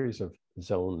series of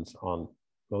zones on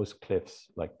most cliffs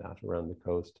like that around the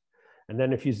coast. And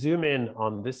then if you zoom in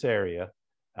on this area,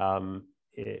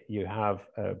 you have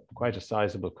quite a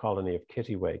sizable colony of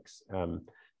kittiwakes.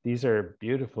 These are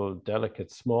beautiful,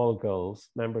 delicate, small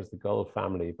gulls, members of the gull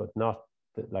family, but not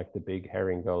like the big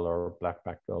herring gull or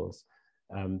blackback gulls.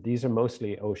 These are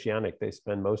mostly oceanic. They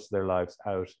spend most of their lives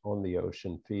out on the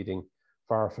ocean, feeding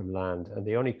far from land. And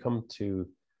they only come to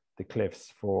the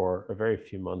cliffs for a very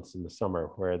few months in the summer,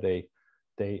 where they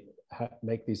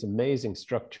make these amazing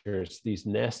structures, these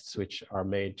nests, which are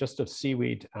made just of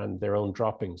seaweed and their own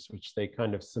droppings, which they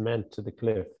kind of cement to the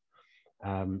cliff.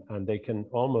 And they can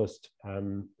almost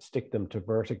stick them to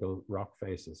vertical rock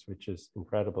faces, which is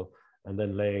incredible, and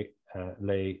then lay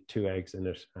 2 eggs in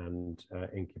it and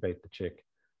incubate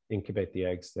the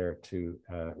eggs there to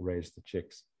raise the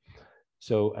chicks.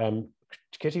 So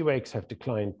kittiwakes have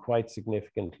declined quite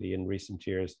significantly in recent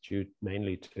years due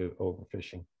mainly to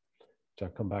overfishing. So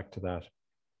I'll come back to that.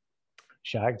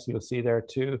 Shags, you'll see there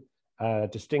too,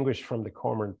 distinguished from the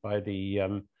cormorant by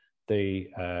the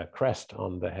crest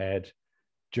on the head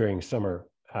during summer,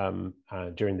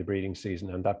 during the breeding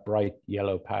season, and that bright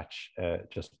yellow patch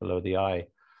just below the eye.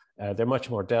 They're much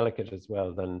more delicate as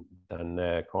well than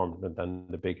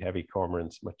the big heavy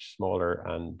cormorants, much smaller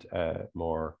and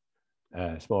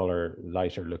smaller,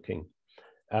 lighter looking.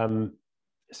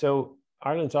 So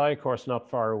Ireland's Eye, of course, not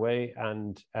far away,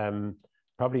 and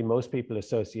probably most people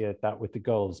associate that with the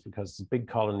gulls because there's big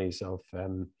colonies of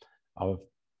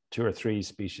 2 or 3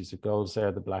 species of gulls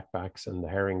there, the blackbacks and the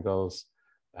herring gulls.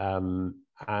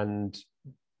 And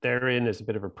therein is a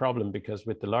bit of a problem because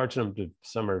with the large number of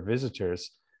summer visitors,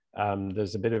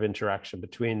 there's a bit of interaction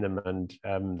between them,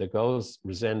 and the gulls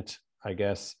resent, I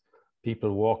guess,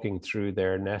 people walking through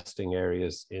their nesting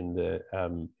areas in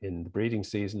the breeding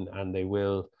season, and they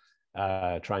will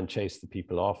try and chase the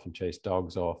people off and chase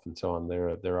dogs off and so on.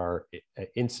 There are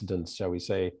incidents, shall we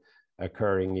say,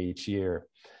 occurring each year.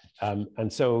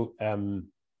 And so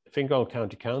Fingal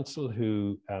County Council,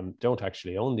 who don't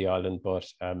actually own the island, but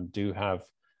do have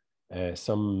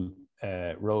some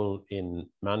role in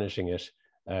managing it,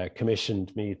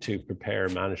 commissioned me to prepare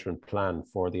a management plan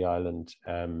for the island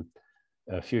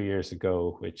a few years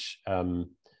ago, which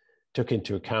took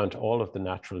into account all of the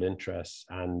natural interests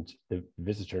and the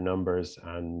visitor numbers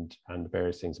and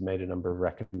various things, made a number of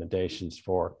recommendations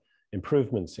for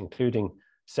improvements, including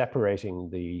separating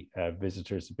the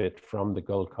visitors a bit from the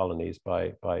gold colonies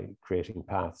by creating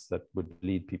paths that would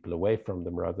lead people away from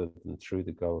them rather than through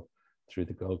the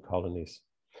gold colonies.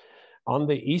 On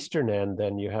the eastern end,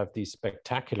 then, you have these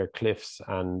spectacular cliffs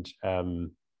and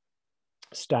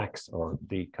stacks, or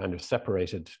the kind of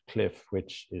separated cliff,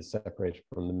 which is separated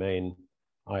from the main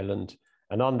island.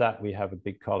 And on that, we have a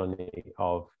big colony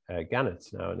of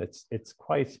gannets now, and it's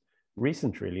quite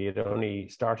recent, really. It only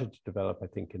started to develop, I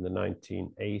think, in the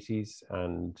 1980s,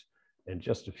 and in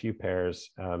just a few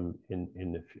pairs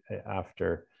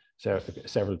after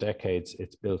several decades,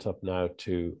 it's built up now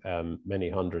to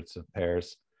many hundreds of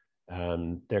pairs.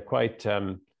 They're quite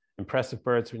impressive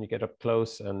birds when you get up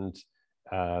close, and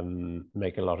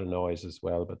make a lot of noise as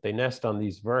well. But they nest on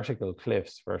these vertical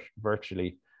cliffs,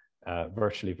 virtually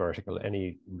vertical,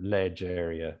 any ledge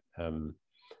area.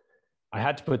 I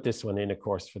had to put this one in, of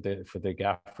course, for the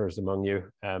gaffers among you.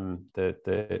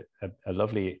 A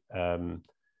lovely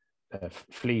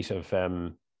fleet of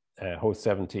host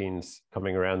 17s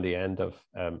coming around the end of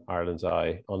Ireland's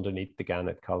Eye underneath the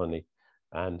gannet colony.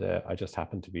 And I just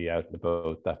happened to be out in the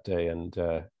boat that day and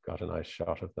got a nice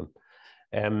shot of them.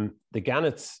 The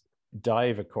gannets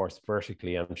dive, of course,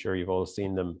 vertically. I'm sure you've all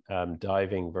seen them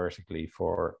diving vertically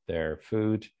for their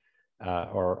food.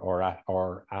 Or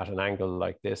at an angle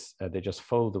like this, they just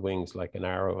fold the wings like an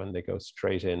arrow and they go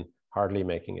straight in, hardly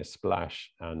making a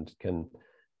splash, and can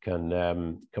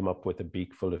come up with a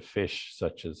beak full of fish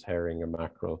such as herring or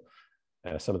mackerel,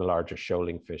 some of the larger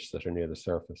shoaling fish that are near the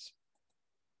surface.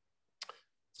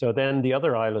 So then the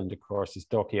other island, of course, is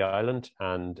Dalkey Island,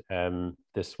 and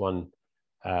this one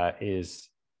is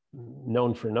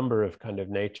known for a number of kind of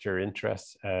nature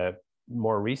interests.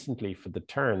 More recently for the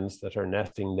terns that are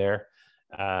nesting there.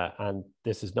 And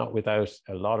this is not without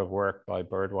a lot of work by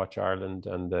Birdwatch Ireland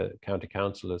and the County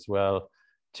Council as well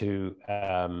to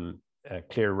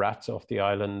clear rats off the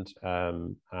island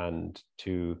and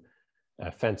to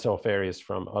fence off areas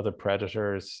from other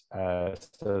predators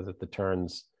so that the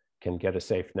terns can get a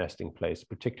safe nesting place,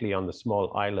 particularly on the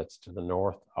small islets to the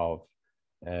north of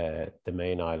the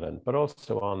main island, but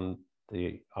also on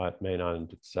the main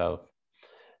island itself.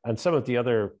 And some of the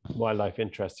other wildlife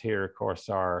interests here, of course,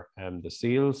 are the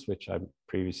seals, which I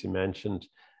previously mentioned,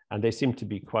 and they seem to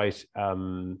be quite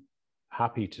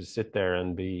happy to sit there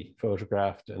and be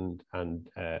photographed and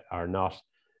are not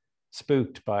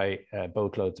spooked by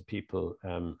boatloads of people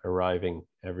arriving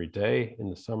every day in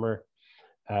the summer.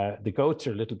 The goats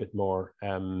are a little bit more,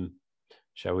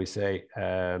 shall we say,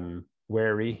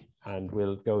 wary, and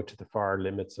will go to the far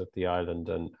limits of the island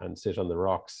and sit on the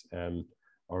rocks,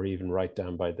 or even right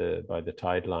down by the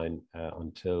tide line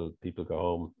until people go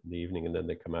home in the evening, and then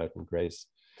they come out and graze.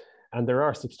 And there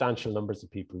are substantial numbers of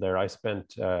people there. I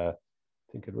spent, I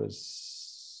think it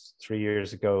was 3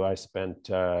 years ago, I spent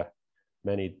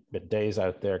many days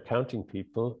out there counting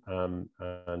people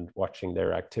and watching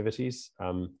their activities.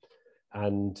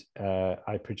 And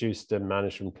I produced a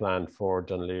management plan for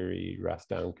Dún Laoghaire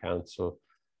Rathdown Council,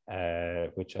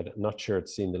 which I'm not sure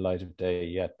it's seen the light of day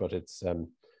yet, but it's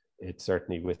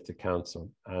certainly with the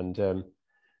council. And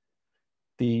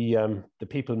the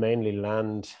people mainly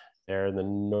land there in the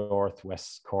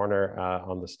northwest corner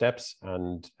on the steps,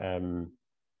 and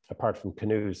apart from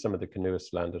canoes, some of the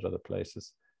canoeists land at other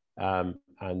places.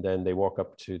 And then they walk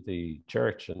up to the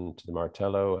church and to the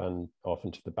Martello and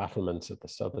often to the battlements at the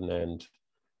southern end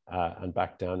and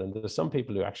back down. And there's some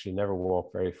people who actually never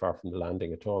walk very far from the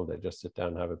landing at all. They just sit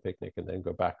down, have a picnic, and then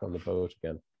go back on the boat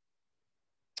again.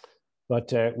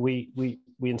 But we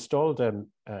installed an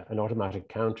automatic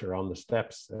counter on the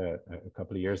steps a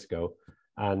couple of years ago.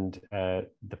 And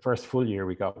the first full year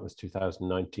we got was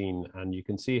 2019. And you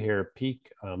can see here a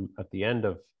peak at the end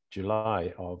of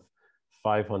July of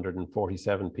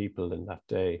 547 people in that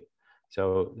day.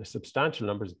 So there's substantial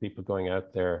numbers of people going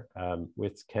out there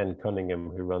with Ken Cunningham,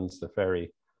 who runs the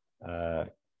ferry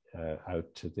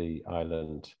out to the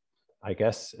island. I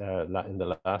guess in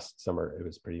the last summer, it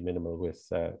was pretty minimal with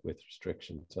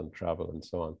restrictions on travel and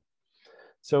so on.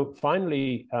 So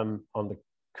finally, on the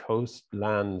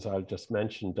coastlands, I'll just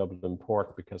mention Dublin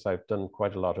Port because I've done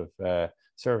quite a lot of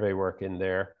survey work in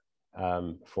there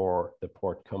for the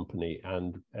port company.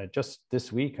 And just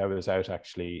this week, I was out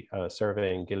actually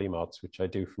surveying guillemots, which I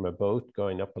do from a boat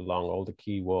going up along all the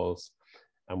quay walls.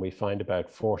 And we find about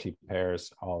 40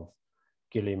 pairs of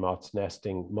guillemots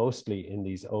nesting, mostly in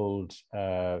these old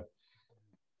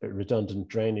redundant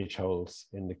drainage holes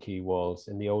in the quay walls,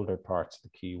 in the older parts of the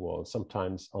quay walls,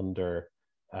 sometimes under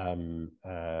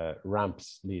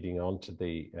ramps leading onto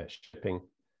the shipping,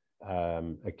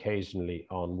 occasionally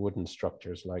on wooden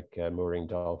structures like mooring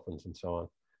dolphins and so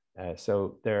on.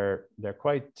 So they're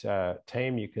quite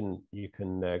tame. You can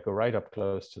go right up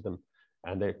close to them,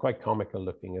 and they're quite comical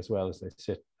looking as well as they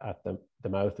sit at the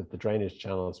mouth of the drainage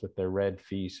channels with their red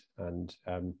feet and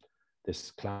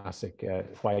this classic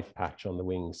white patch on the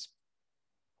wings.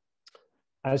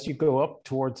 As you go up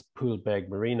towards Poolbeg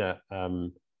Marina,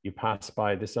 you pass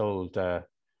by this old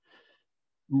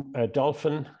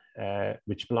dolphin,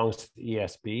 which belongs to the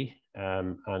ESB,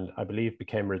 and I believe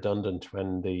became redundant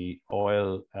when the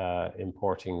oil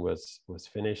importing was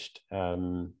finished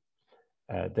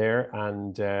there,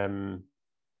 and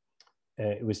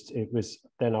it was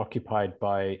then occupied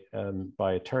by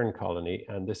a tern colony,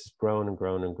 and this has grown and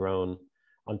grown and grown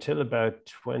until about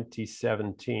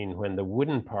 2017, when the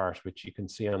wooden part, which you can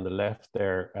see on the left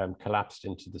there, collapsed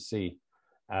into the sea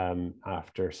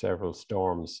after several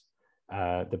storms.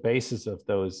 The bases of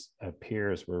those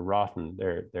piers were rotten,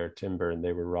 their timber, and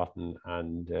they were rotten,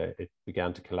 and it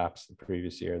began to collapse the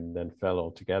previous year and then fell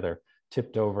altogether,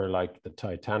 tipped over like the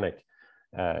Titanic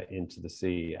into the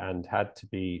sea, and had to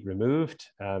be removed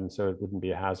so it wouldn't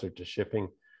be a hazard to shipping.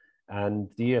 And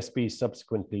the ESB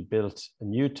subsequently built a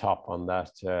new top on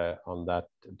that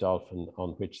dolphin,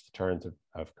 on which the terns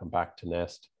have come back to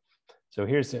nest. So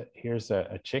here's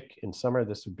a chick in summer.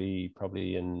 This would be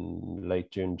probably in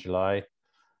late June, July.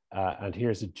 And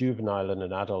here's a juvenile and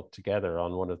an adult together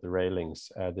on one of the railings,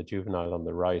 the juvenile on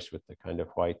the right with the kind of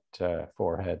white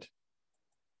forehead.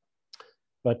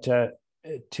 But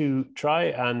to try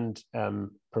and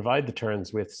provide the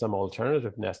terns with some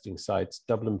alternative nesting sites,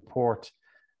 Dublin Port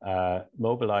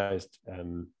mobilized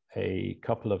a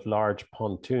couple of large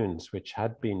pontoons, which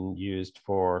had been used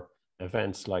for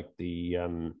events like the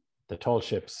tall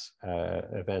ships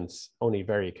events, only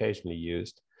very occasionally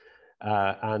used.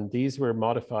 And these were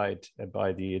modified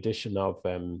by the addition of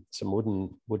some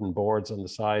wooden boards on the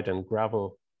side and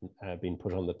gravel being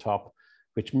put on the top,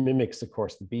 which mimics, of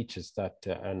course, the beaches that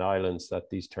and islands that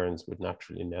these terns would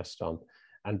naturally nest on.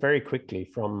 And very quickly,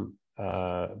 from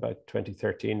about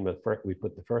 2013, we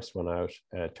put the first one out,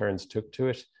 terns took to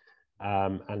it.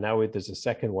 And now there's a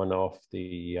second one off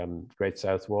the Great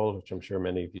South Wall, which I'm sure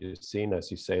many of you have seen as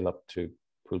you sail up to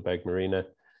Poolbeg Marina.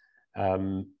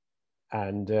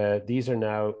 These are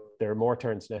now, there are more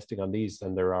terns nesting on these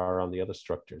than there are on the other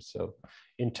structures. So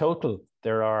in total,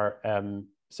 there are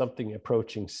something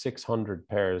approaching 600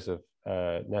 pairs of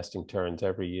nesting terns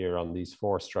every year on these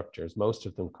 4 structures, most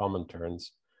of them common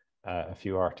terns, a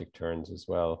few Arctic terns as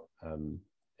well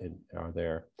are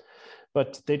there.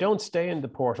 But they don't stay in the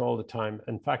port all the time.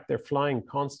 In fact, they're flying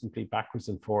constantly backwards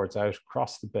and forwards out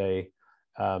across the bay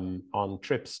on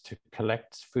trips to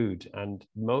collect food. And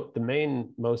the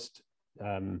most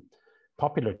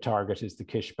popular target is the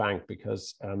Kish Bank,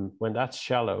 because when that's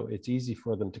shallow, it's easy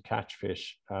for them to catch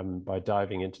fish by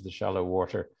diving into the shallow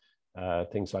water,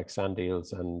 things like sand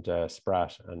eels and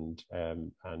sprat and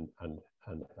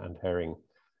herring,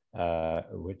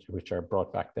 which are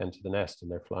brought back then to the nest, and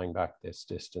they're flying back this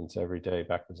distance every day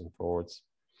backwards and forwards.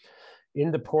 In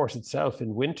the port itself,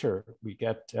 in winter, we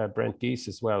get Brent geese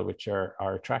as well, which are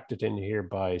attracted in here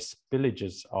by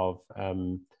spillages of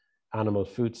animal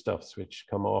foodstuffs which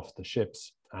come off the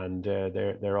ships, and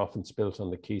they're often spilt on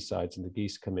the quaysides, and the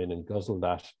geese come in and guzzle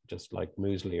that just like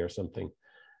muesli or something,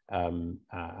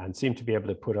 and seem to be able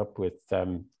to put up with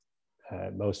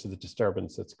most of the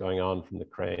disturbance that's going on from the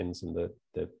cranes and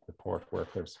the port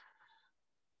workers.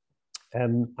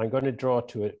 I'm going to draw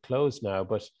to a close now,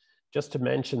 but just to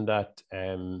mention that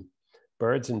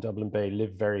birds in Dublin Bay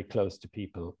live very close to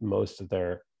people most of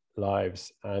their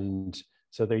lives, and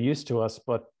so they're used to us,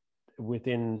 but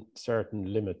within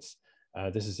certain limits.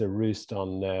 This is a roost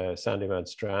on Sandymount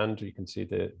Strand. You can see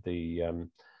the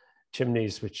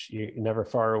chimneys, which you're never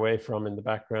far away from in the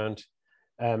background.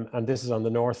 And this is on the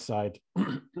north side,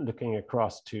 looking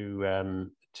across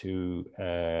to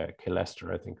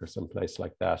Killester, I think, or someplace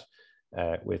like that,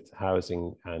 with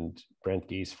housing and Brent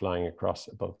geese flying across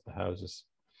above the houses.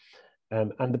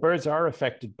 And the birds are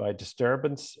affected by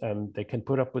disturbance. They can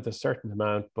put up with a certain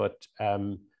amount, but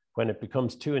when it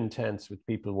becomes too intense with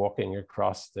people walking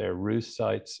across their roost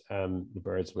sites, the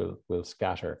birds will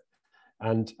scatter.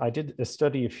 And I did a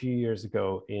study a few years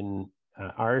ago in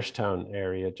Irishtown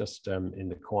area, just in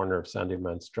the corner of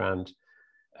Sandyman Strand.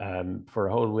 For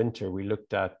a whole winter, we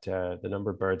looked at the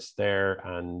number of birds there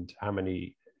and how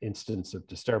many incidents of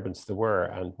disturbance there were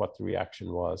and what the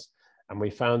reaction was. And we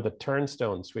found that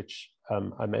turnstones, which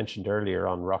I mentioned earlier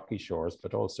on rocky shores,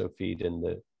 but also feed in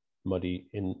the muddy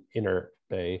inner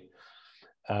bay,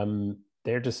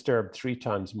 they're disturbed 3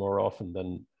 times more often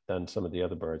than some of the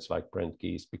other birds like Brent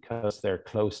geese, because they're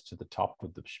close to the top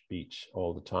of the beach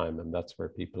all the time, and that's where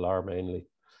people are mainly.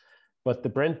 But the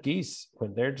Brent geese,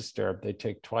 when they're disturbed, they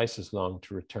take twice as long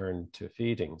to return to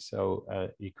feeding. So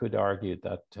you could argue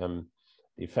that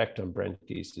the effect on Brent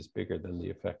geese is bigger than the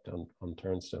effect on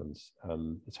turnstones.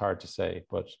 It's hard to say,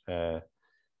 but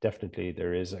definitely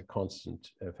there is a constant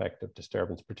effect of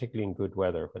disturbance, particularly in good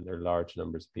weather when there are large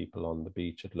numbers of people on the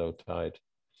beach at low tide.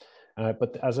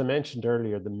 But as I mentioned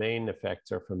earlier, the main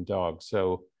effects are from dogs.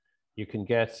 So you can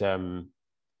get,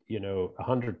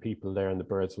 100 people there and the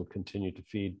birds will continue to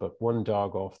feed, but one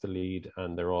dog off the lead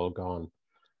and they're all gone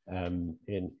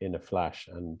in a flash,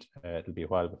 and it'll be a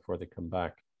while before they come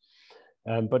back.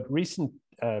 But recent,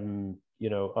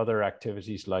 other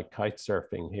activities like kite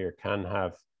surfing here can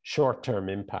have short-term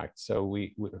impact. So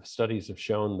studies have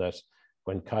shown that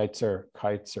when kites are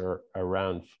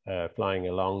around flying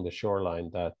along the shoreline,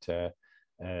 that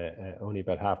only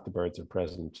about half the birds are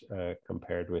present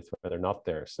compared with when they're not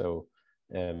there. So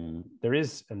there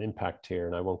is an impact here,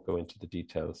 and I won't go into the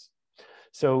details.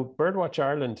 So Birdwatch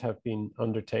Ireland have been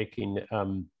undertaking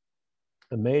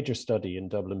a major study in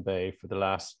Dublin Bay for the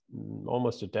last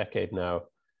almost a decade now,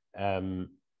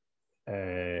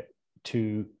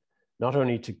 to not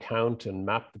only to count and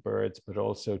map the birds, but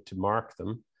also to mark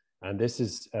them. And this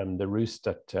is the roost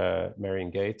at Marion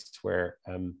Gates, where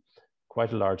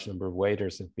quite a large number of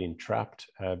waders have been trapped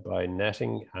by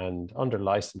netting and under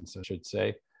license, I should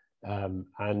say,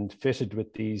 and fitted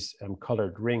with these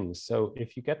colored rings. So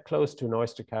if you get close to an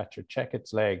oyster catcher, check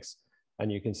its legs,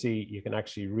 and you can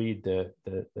actually read the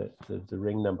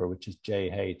ring number, which is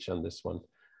JH on this one.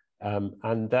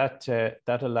 And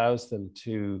that allows them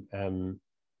to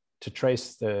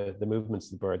trace the movements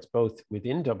of the birds, both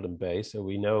within Dublin Bay, so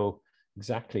we know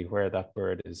exactly where that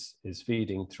bird is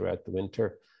feeding throughout the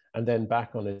winter, and then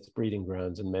back on its breeding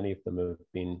grounds. And many of them have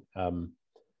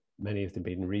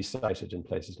been resighted in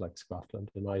places like Scotland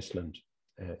and Iceland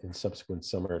in subsequent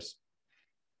summers.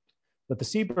 But the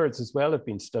seabirds as well have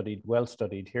been well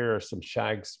studied. Here are some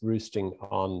shags roosting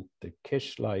on the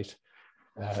Kish lighthouse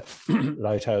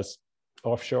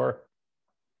offshore.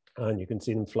 And you can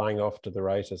see them flying off to the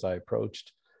right as I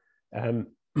approached. And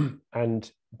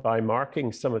by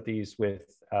marking some of these with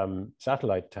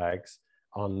satellite tags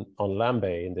on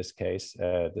Lambay, in this case,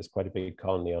 there's quite a big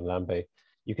colony on Lambay,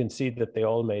 you can see that they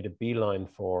all made a beeline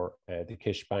for the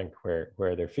Kish bank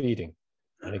where they're feeding.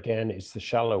 And again, it's the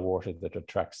shallow water that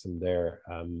attracts them there,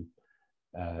 and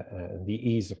the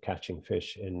ease of catching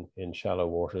fish in shallow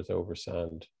waters over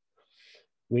sand.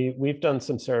 We've done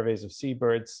some surveys of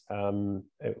seabirds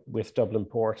with Dublin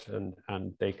Port,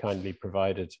 and they kindly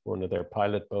provided one of their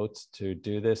pilot boats to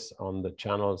do this on the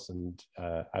channels and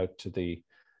out to the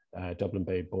Dublin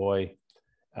Bay buoy.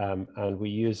 And we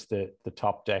used the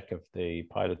top deck of the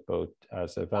pilot boat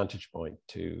as a vantage point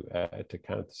to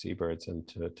count the seabirds and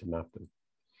to map them.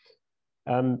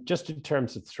 Just in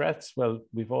terms of threats, well,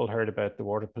 we've all heard about the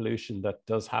water pollution that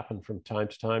does happen from time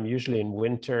to time, usually in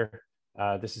winter.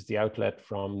 This is the outlet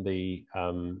from the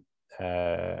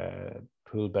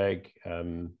Poolbeg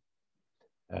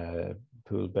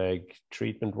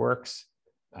treatment works,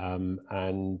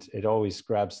 and it always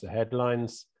grabs the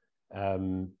headlines.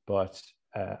 But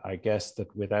I guess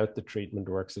that without the treatment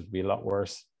works, it'd be a lot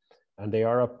worse. And they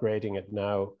are upgrading it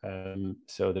now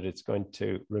so that it's going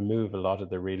to remove a lot of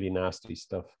the really nasty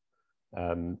stuff,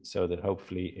 so that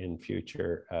hopefully in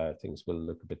future things will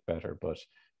look a bit better. But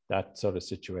that sort of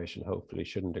situation hopefully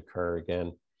shouldn't occur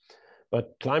again.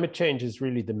 But climate change is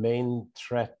really the main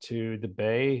threat to the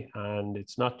bay, and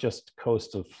it's not just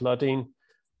coastal flooding,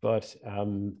 but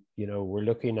we're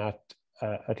looking at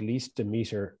least a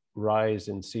meter rise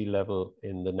in sea level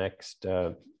in the next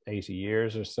 80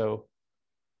 years or so.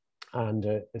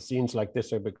 And scenes like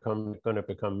this are going to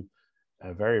become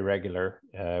very regular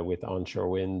with onshore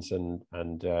winds and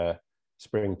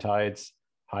spring tides,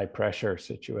 high pressure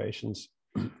situations.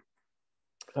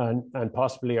 And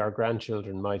possibly our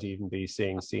grandchildren might even be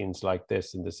seeing scenes like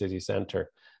this in the city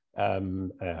centre.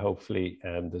 Hopefully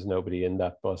there's nobody in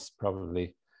that bus,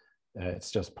 probably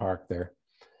it's just parked there.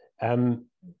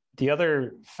 The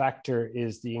other factor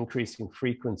is the increasing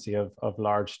frequency of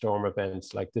large storm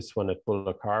events like this one at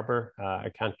Bullock Harbour. I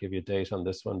can't give you a date on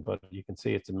this one, but you can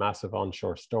see it's a massive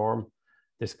onshore storm.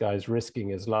 This guy's risking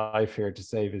his life here to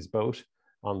save his boat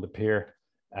on the pier.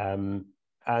 And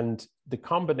the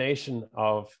combination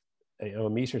of a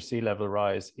meter sea level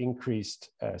rise,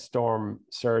 increased storm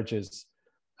surges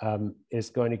is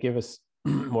going to give us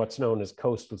what's known as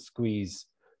coastal squeeze.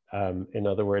 In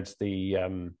other words, the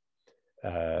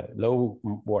low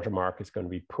water mark is going to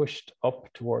be pushed up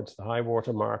towards the high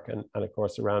water mark. And of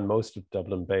course, around most of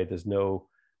Dublin Bay, there's no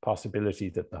possibility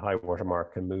that the high water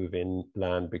mark can move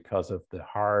inland because of the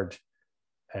hard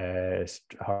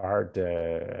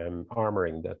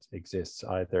armoring that exists,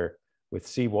 either with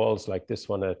sea walls like this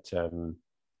one at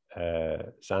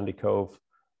Sandy Cove,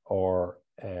 or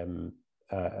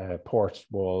port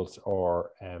walls,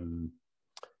 or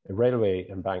railway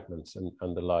embankments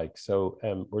and the like. So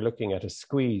we're looking at a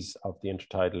squeeze of the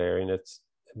intertidal area, and it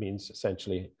means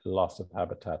essentially loss of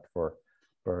habitat for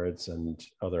birds and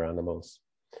other animals.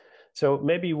 So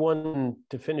maybe one,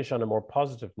 to finish on a more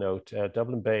positive note,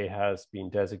 Dublin Bay has been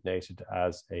designated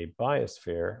as a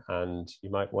biosphere, and you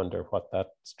might wonder what that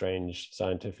strange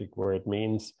scientific word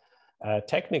means.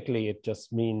 Technically, it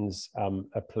just means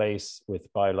a place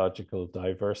with biological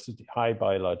diversity, high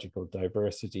biological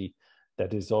diversity,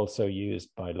 that is also used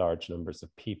by large numbers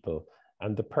of people.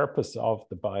 And the purpose of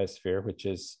the biosphere, which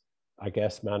is, I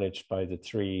guess, managed by the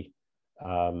three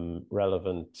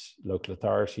relevant local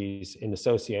authorities in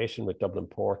association with Dublin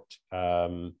Port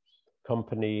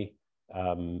Company,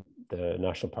 the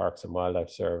National Parks and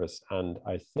Wildlife Service, and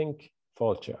I think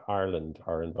Fáilte Ireland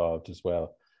are involved as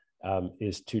well,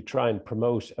 is to try and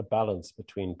promote a balance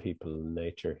between people and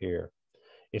nature here.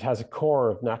 It has a core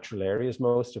of natural areas,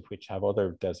 most of which have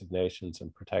other designations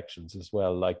and protections as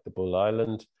well, like the Bull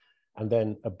Island, and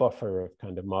then a buffer of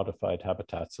kind of modified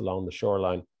habitats along the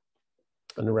shoreline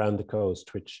and around the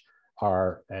coast, which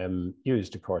are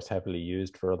used, of course, heavily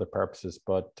used for other purposes,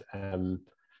 but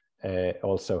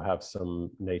also have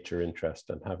some nature interest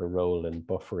and have a role in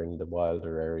buffering the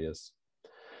wilder areas.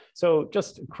 So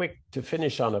just quick to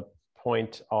finish on a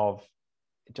point of,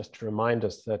 just to remind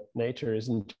us that nature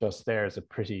isn't just there as a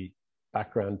pretty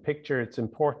background picture. It's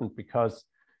important because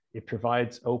it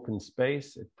provides open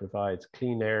space, it provides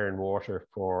clean air and water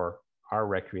for our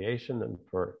recreation and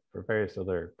for various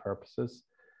other purposes.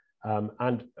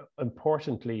 And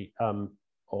importantly,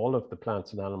 all of the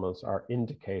plants and animals are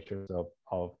indicators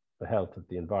of the health of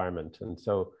the environment. And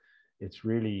so it's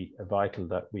really vital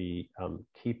that we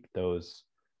keep those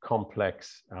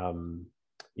complex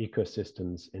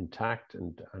ecosystems intact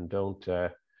and don't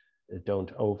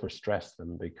overstress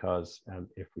them, because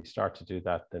if we start to do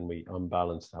that, then we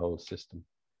unbalance the whole system.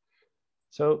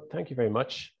 So thank you very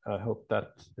much. I hope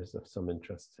that is of some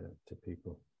interest to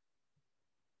people.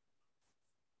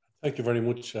 Thank you very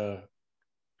much,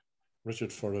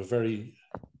 Richard, for a very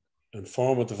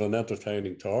informative and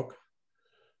entertaining talk.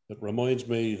 It reminds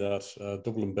me that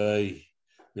Dublin Bay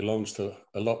belongs to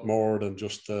a lot more than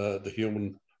just the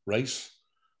human race,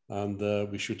 and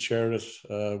we should share it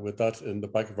with that in the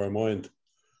back of our mind.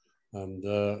 And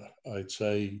I'd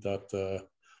say that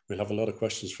we'll have a lot of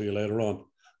questions for you later on.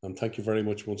 And thank you very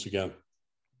much once again.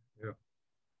 Yeah.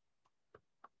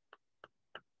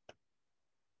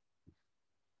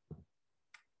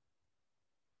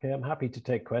 Okay, I'm happy to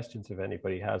take questions if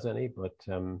anybody has any, but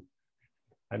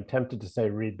I'm tempted to say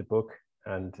read the book,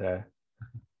 and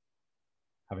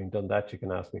having done that, you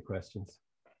can ask me questions.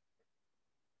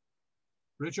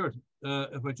 Richard,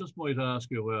 if I just might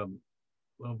ask you,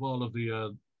 of all of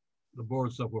the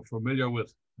boards that we're familiar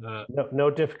with.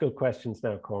 No difficult questions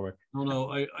now, Cormac.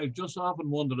 No, I just often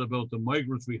wondered about the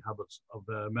migratory habits of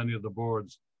many of the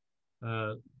boards.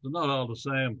 They're not all the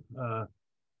same.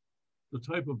 The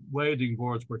type of wading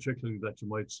boards, particularly that you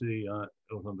might see out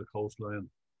on the coastline,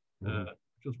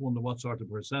 just wonder what sort of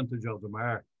percentage of them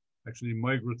are actually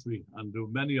migratory, and do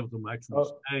many of them actually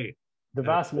stay? The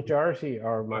vast majority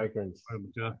are migrants.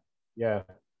 Yeah.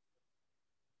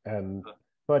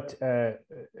 But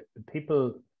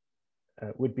people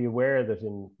would be aware that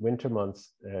in winter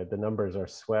months, the numbers are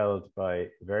swelled by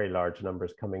very large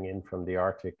numbers coming in from the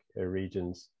Arctic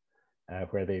regions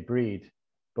where they breed.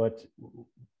 But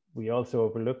we also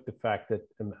overlook the fact that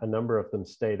a number of them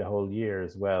stay the whole year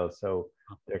as well. So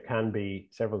there can be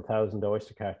several thousand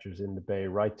oyster catchers in the bay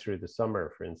right through the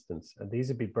summer, for instance. And these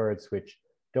would be birds which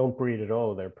don't breed at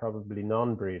all. They're probably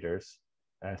non-breeders,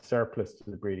 surplus to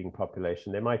the breeding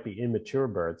population. They might be immature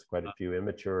birds, quite a few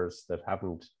immatures that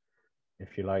haven't,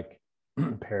 if you like,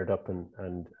 paired up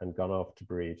and gone off to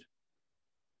breed.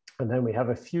 And then we have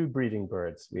a few breeding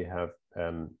birds. We have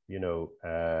you know,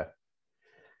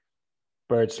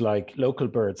 local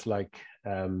birds like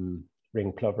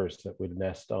ring plovers that would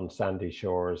nest on sandy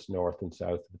shores north and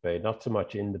south of the bay, not so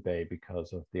much in the bay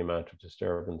because of the amount of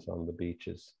disturbance on the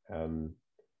beaches.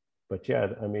 But yeah,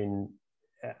 I mean,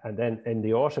 and then in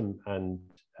the autumn and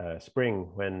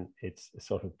spring, when it's a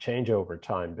sort of changeover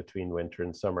time between winter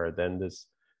and summer, then there's,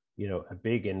 you know, a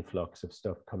big influx of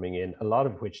stuff coming in, a lot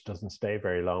of which doesn't stay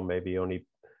very long, maybe only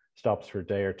stops for a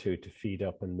day or two to feed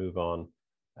up and move on.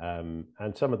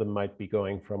 And some of them might be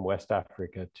going from West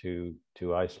Africa to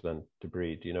Iceland to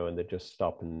breed, you know, and they just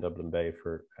stop in Dublin Bay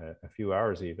for a few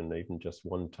hours, even just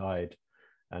one tide,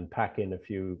 and pack in a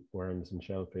few worms and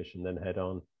shellfish and then head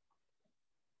on.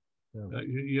 Yeah.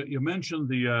 You mentioned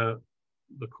the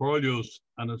curlews,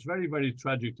 and it's very, very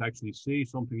tragic to actually see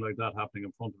something like that happening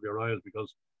in front of your eyes,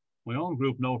 because my own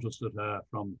group noticed it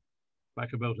from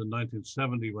back about in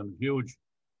 1970, when huge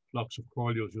flocks of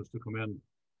curlews used to come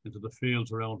into the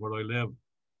fields around where I live.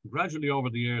 Gradually over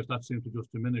the years, that seemed to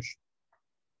just diminish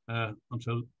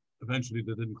until eventually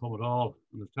they didn't come at all.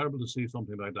 And it's terrible to see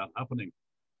something like that happening.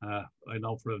 I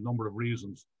know for a number of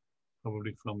reasons,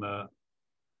 probably from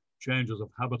changes of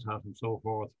habitat and so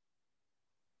forth.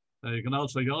 You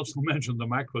also mentioned the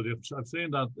mackerel. I've seen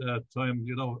that time,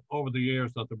 you know, over the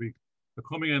years, that they're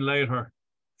coming in later,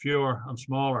 fewer and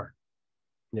smaller.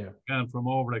 Yeah. Again, from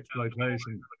over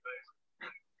exploitation.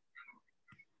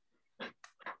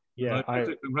 Yeah, I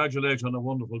congratulate you on a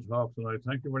wonderful talk tonight.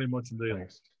 Thank you very much indeed.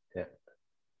 Thanks. Yeah.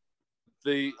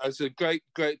 It's a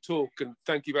great talk, and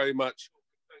thank you very much.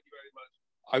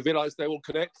 I realised they're all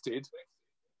connected,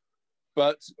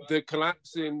 but the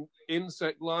collapse in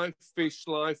insect life, fish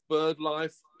life, bird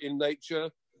life in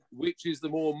nature, which is the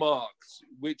more marked,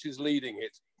 which is leading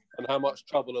it, and how much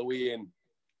trouble are we in?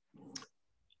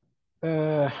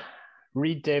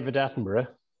 Read David Attenborough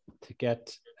to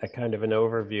get a kind of an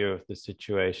overview of the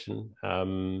situation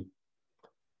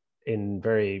in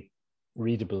very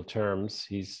readable terms.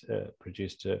 He's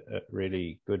produced a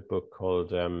really good book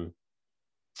called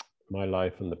My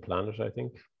Life on the Planet, I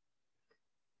think.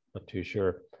 Not too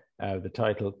sure the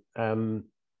title.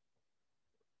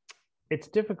 It's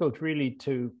difficult really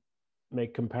to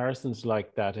make comparisons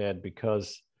like that, Ed,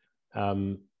 because,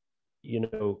 you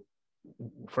know,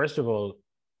 first of all,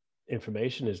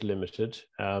 information is limited.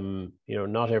 You know,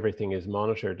 not everything is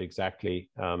monitored exactly,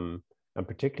 and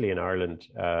particularly in Ireland,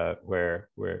 where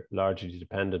we're largely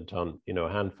dependent on, you know,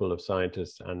 a handful of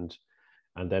scientists and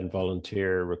then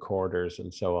volunteer recorders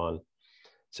and so on.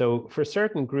 So for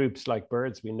certain groups like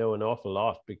birds, we know an awful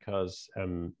lot because,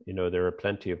 you know, there are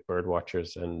plenty of bird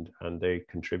watchers and they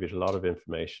contribute a lot of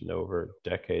information over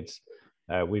decades.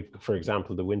 We've, for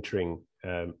example, the wintering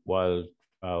wild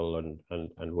fowl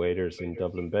and waders in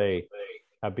Dublin Bay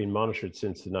have been monitored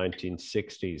since the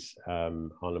 1960s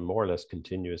on a more or less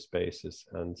continuous basis.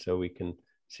 And so we can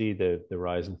see the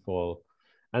rise and fall.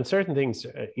 And certain things,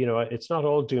 you know, it's not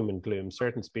all doom and gloom.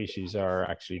 Certain species are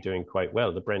actually doing quite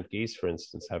well. The Brent geese, for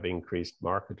instance, have increased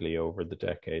markedly over the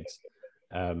decades.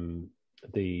 The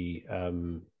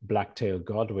black-tailed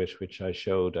godwit, which I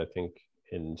showed, I think,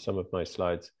 in some of my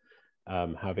slides,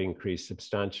 have increased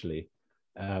substantially.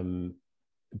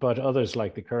 But others,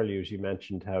 like the curlews you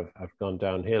mentioned, have gone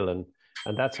downhill. And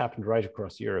that's happened right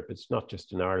across Europe. It's not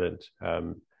just in Ireland.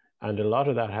 And a lot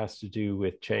of that has to do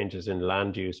with changes in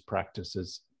land use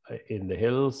practices in the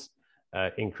hills,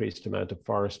 increased amount of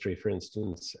forestry, for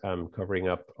instance, covering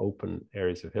up open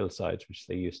areas of hillsides, which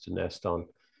they used to nest on,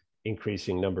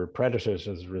 increasing number of predators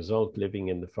as a result, living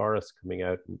in the forest, coming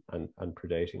out and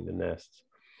predating the nests.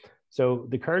 So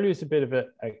the curlew is a bit of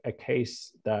a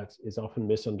case that is often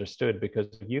misunderstood, because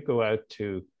if you go out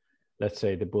to, let's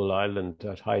say, the Bull Island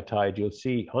at high tide, you'll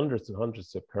see hundreds and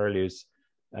hundreds of curlews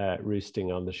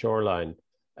roosting on the shoreline.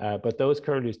 But those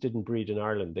curlews didn't breed in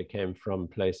Ireland. They came from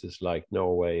places like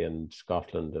Norway and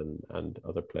Scotland and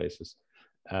other places.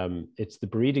 It's the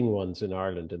breeding ones in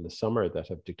Ireland in the summer that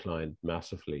have declined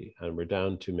massively. And we're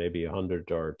down to maybe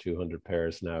 100 or 200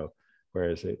 pairs now,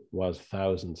 whereas it was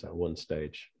thousands at one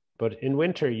stage. But in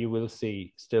winter, you will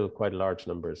see still quite large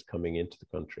numbers coming into the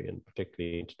country, and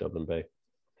particularly into Dublin Bay.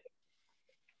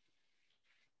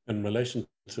 In relation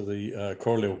to the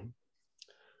curlew,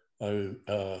 I,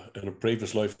 in a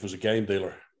previous life, was a game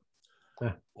dealer.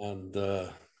 And I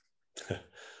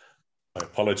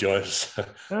apologise.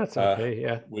 That's okay.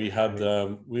 Yeah, we had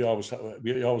we always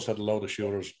had a load of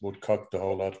shooters, woodcock, the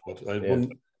whole lot. But I had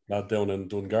one lad down in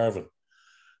Dungarvan,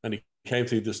 and he came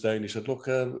to me this day and he said, "Look,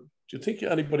 do you think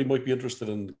anybody might be interested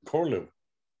in curlew?"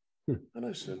 And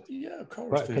I said, "Yeah, of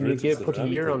course." Right. Can you put a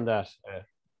year on that?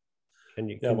 Can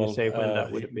you say when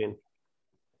that would have been?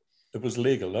 it was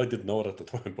legal. I didn't know it at the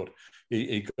time, but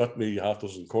he got me half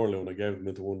dozen curlew and I gave them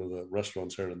into one of the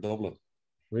restaurants here in Dublin.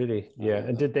 Really? Yeah.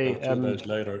 And did they? 2 days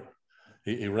later,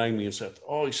 he rang me and said,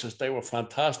 "Oh, he says they were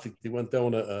fantastic. They went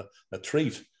down a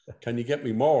treat. Can you get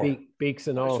me more?" Beaks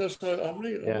and all. I says, "I'll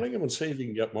ring him and see if he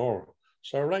can get more."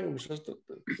 So I rang him and says,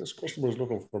 "This customer is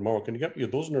looking for more. Can you get me a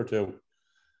dozen or two?"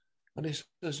 And he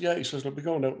says, "Yeah." He says, "I'll be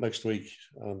going out next week,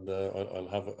 and I'll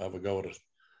have a go at it."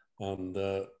 And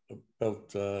about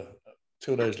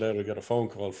 2 days later, I got a phone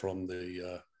call from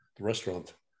the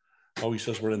restaurant. "Oh," he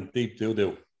says, "we're in deep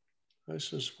doo-doo." I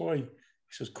says, "Why?" He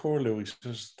says, "Curlew." He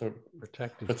says, "They're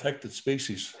protected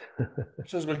species." He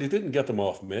says, "Well, you didn't get them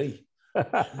off me."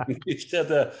 He said,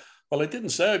 "Well, I didn't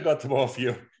say I got them off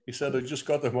you." He said, "I just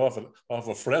got them off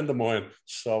a friend of mine."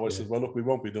 So I said, "Well, look, we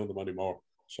won't be doing them anymore."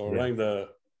 So I rang the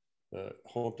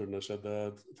hunter and I said,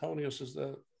 "Tony," I says,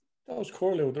 "those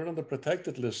curlew, they're on the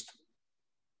protected list."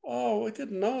 "Oh, I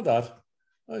didn't know that."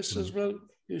 I says, "Well,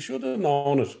 you should have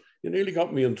known it. You nearly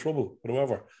got me in trouble." But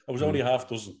however, I was only half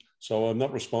dozen, so I'm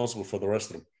not responsible for the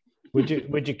rest of them.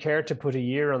 Would you care to put a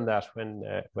year on that when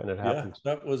it happened?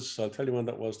 Yeah, that was. I'll tell you when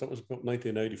that was. That was about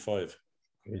 1985.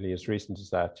 Really, as recent as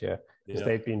that, yeah. Because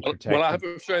they've been protected well, I have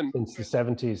a friend since the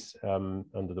 70s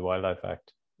under the Wildlife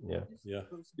Act. Yeah.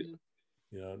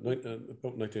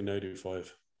 About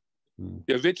 1985.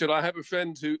 Yeah, Richard, I have a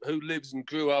friend who lives and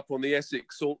grew up on the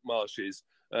Essex salt marshes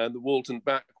and the Walton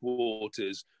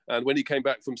backwaters. And when he came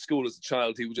back from school as a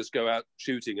child, he would just go out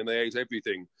shooting, and they ate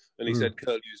everything. And he said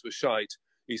curlews were shite.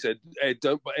 He said, "Ed,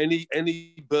 don't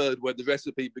any bird where the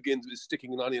recipe begins with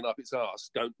sticking an onion up its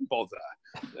arse, don't bother."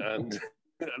 And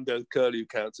the curlew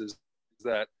counts as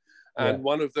that. And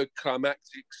one of the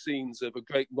climactic scenes of a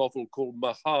great novel called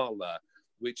Mahala,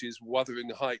 which is Wuthering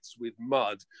Heights with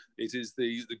Mud. It is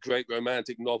the great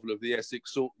romantic novel of the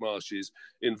Essex salt marshes,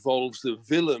 involves the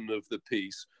villain of the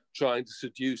piece trying to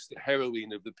seduce the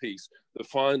heroine of the piece. The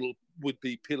final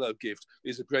would-be pillow gift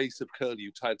is a brace of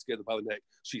curlew tied together by the neck.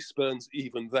 She spurns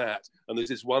even that. And there's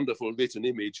this wonderful written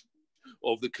image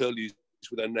of the curlews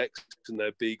with their necks and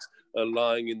their beaks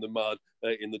lying in the mud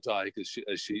in the dike as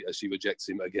she rejects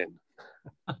him again.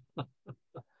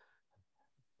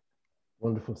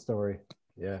 Wonderful story.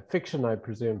 Yeah, fiction, I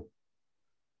presume.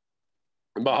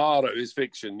 Mahara is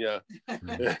fiction, yeah.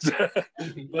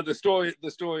 But the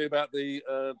story about the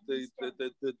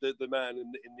man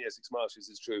in the Essex marshes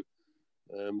is true.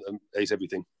 Ate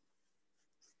everything.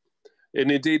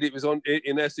 And indeed, it was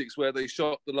in Essex where they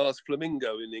shot the last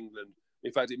flamingo in England.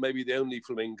 In fact, it may be the only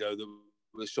flamingo that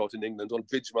was shot in England on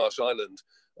Bridgemarsh Island.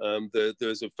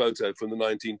 There's a photo from the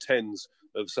 1910s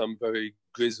of some very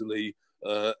grisly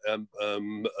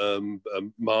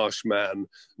marsh man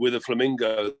with a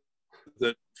flamingo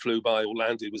that flew by or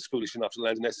landed, was foolish enough to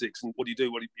land in Essex. And what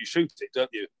do? Well, you shoot it, don't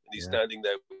you? And he's standing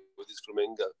there with his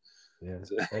flamingo. Yeah,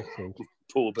 excellent.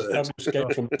 Poor bird.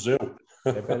 Escape from the zoo.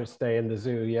 They better stay in the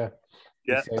zoo, yeah.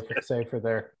 Yeah. Safer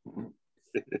there.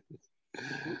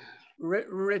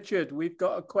 Richard, we've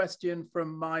got a question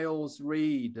from Miles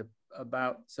Reed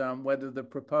about whether the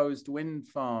proposed wind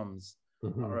farms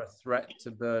are a threat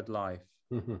to bird life.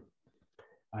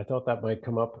 I thought that might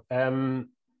come up.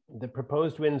 The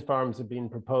proposed wind farms have been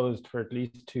proposed for at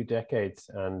least 2 decades,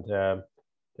 and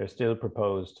they're still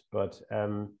proposed. But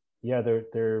yeah,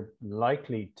 they're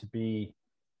likely to be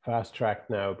fast-tracked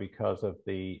now because of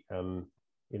the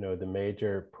the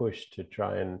major push to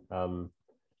try and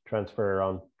transfer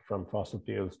on from fossil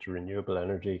fuels to renewable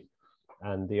energy.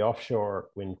 And the offshore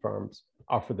wind farms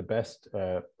offer the best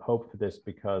hope for this,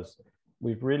 because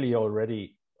we've really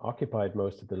already occupied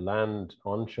most of the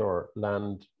onshore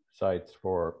land sites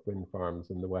for wind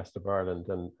farms in the west of Ireland,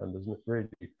 and there's really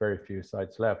very few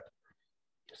sites left.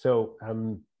 So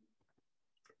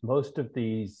most of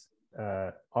these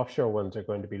offshore ones are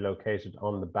going to be located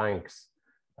on the banks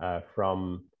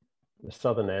from the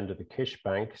southern end of the Kish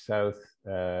Bank south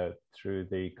through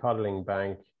the Codling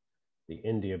Bank, the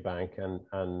India Bank, and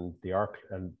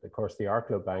of course the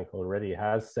Arklow Bank already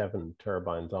has 7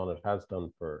 turbines on it, has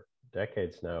done for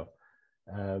decades now.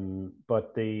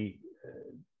 But the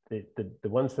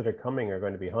ones that are coming are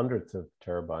going to be hundreds of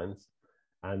turbines,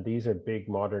 and these are big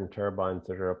modern turbines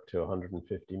that are up to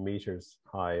 150 meters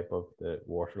high above the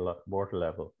water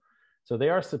level. So they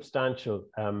are substantial,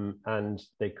 and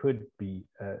they could be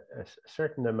a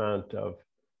certain amount of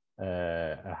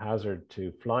a hazard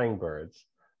to flying birds,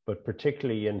 but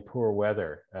particularly in poor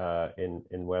weather,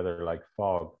 in weather like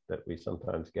fog that we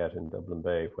sometimes get in Dublin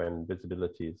Bay when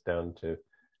visibility is down to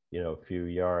a few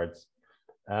yards,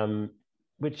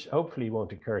 which hopefully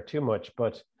won't occur too much.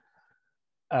 But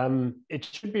it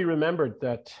should be remembered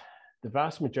that the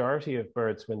vast majority of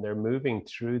birds, when they're moving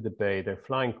through the bay, they're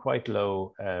flying quite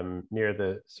low near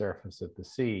the surface of the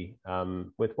sea,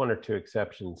 with one or two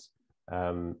exceptions.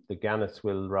 The gannets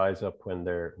will rise up when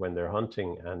they're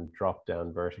hunting and drop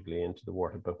down vertically into the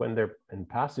water. But when they're in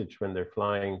passage, when they're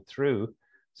flying through,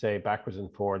 say backwards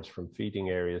and forwards from feeding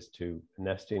areas to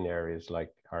nesting areas like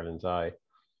Ireland's Eye,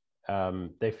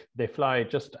 they fly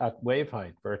just at wave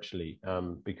height virtually,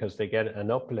 because they get an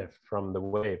uplift from the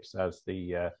waves as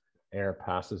the air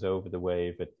passes over the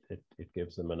wave. It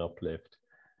gives them an uplift,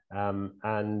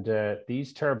 and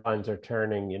these turbines are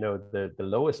turning. You know, the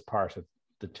lowest part of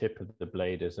the tip of the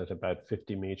blade is at about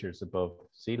 50 meters above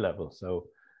sea level. So,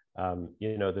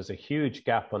 you know, there's a huge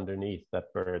gap underneath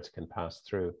that birds can pass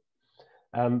through.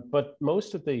 But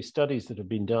most of the studies that have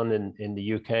been done in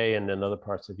the UK and in other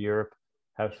parts of Europe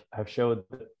have showed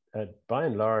that by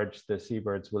and large, the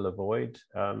seabirds will avoid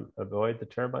the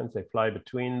turbines. They fly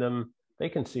between them. They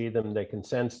can see them. They can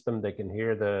sense them. They can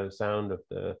hear the sound of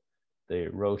the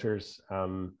rotors,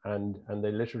 and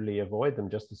they literally avoid them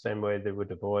just the same way they would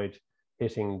avoid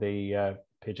hitting the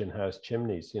pigeon house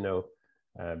chimneys, you know,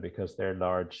 because they're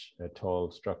large, tall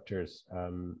structures,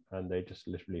 and they just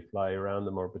literally fly around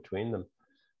them or between them.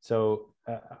 So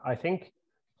I think,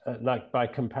 like by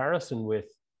comparison with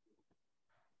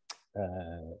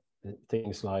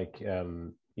things like,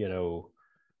 you know,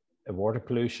 water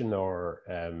pollution or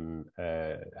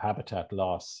habitat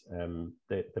loss,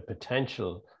 the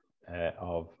potential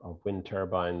of wind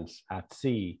turbines at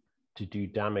sea to do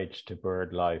damage to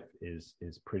bird life is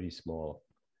pretty small.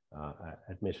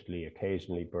 Admittedly,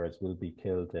 occasionally birds will be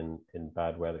killed in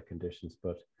bad weather conditions,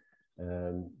 but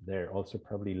they're also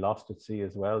probably lost at sea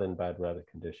as well in bad weather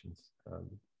conditions.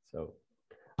 So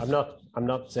I'm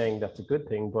not saying that's a good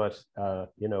thing, but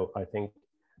you know, I think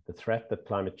the threat that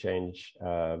climate change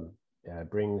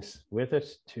brings with it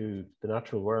to the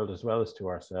natural world as well as to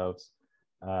ourselves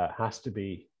has to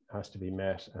be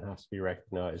met and has to be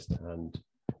recognized. And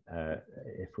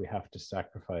if we have to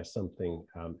sacrifice something,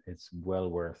 it's well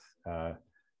worth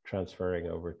transferring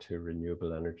over to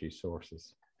renewable energy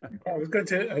sources. I was going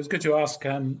to ask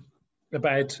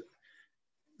about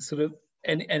sort of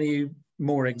any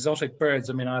more exotic birds.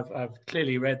 I mean, I've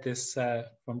clearly read this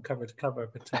from cover to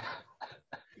cover, but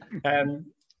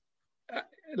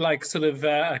like sort of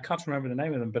I can't remember the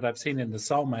name of them, but I've seen in the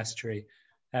Somme estuary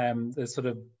the sort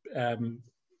of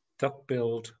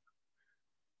duck-billed,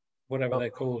 whatever they're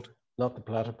called. Not the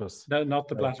platypus. No, not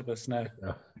the platypus. No.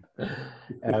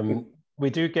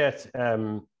 We do get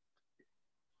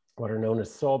what are known as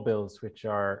sawbills, which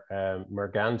are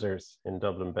mergansers in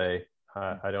Dublin Bay.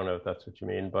 I don't know if that's what you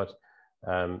mean, but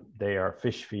they are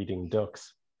fish-feeding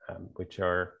ducks, which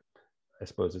are, I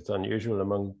suppose it's unusual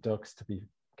among ducks to be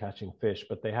catching fish,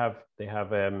 but they have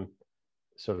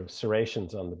sort of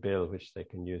serrations on the bill, which they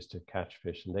can use to catch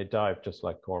fish, and they dive just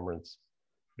like cormorants.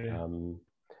 Yeah.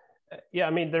 Yeah, I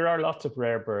mean, there are lots of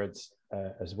rare birds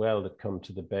as well that come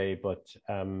to the bay, but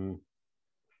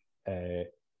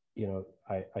you know,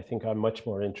 I think I'm much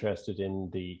more interested in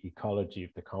the ecology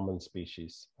of the common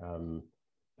species,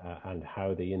 and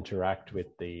how they interact with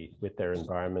their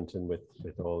environment and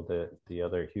with all the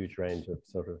other huge range of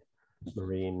sort of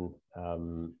marine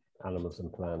animals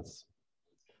and plants.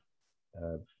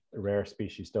 Rare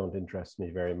species don't interest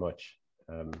me very much,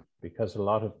 because in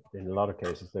a lot of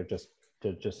cases they're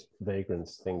just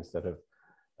vagrants, things that have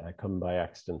come by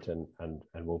accident and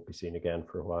won't be seen again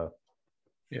for a while.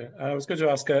 Yeah, I was going to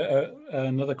ask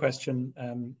another question,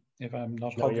 if I'm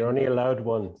not hogging. You're only allowed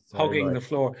one. Hogging the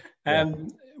floor,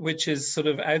 which is sort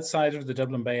of outside of the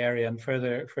Dublin Bay area and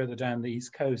further down the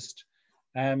east coast.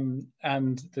 And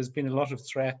there's been a lot of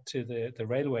threat to the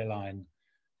railway line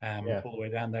all the way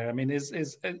down there. I mean,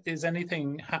 is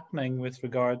anything happening with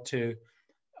regard to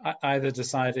either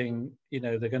deciding, you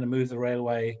know, they're going to move the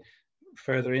railway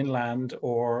further inland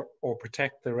or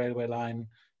protect the railway line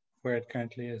where it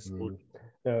currently is?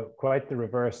 No, quite the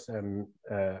reverse.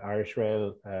 Irish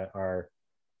Rail are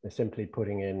simply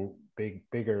putting in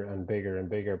bigger and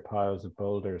bigger piles of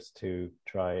boulders to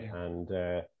try and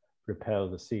repel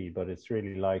the sea. But it's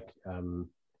really like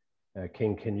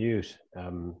King Canute,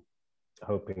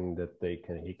 hoping that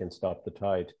he can stop the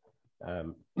tide.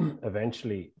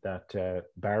 Eventually, that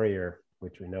barrier,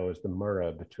 which we know is the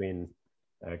Murra between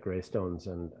Greystones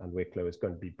and Wicklow, is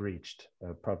going to be breached.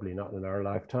 Probably not in our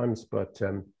lifetimes, but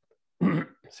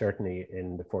certainly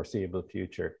in the foreseeable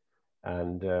future.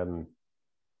 And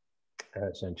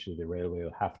essentially, the railway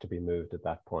will have to be moved at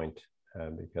that point,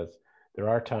 because there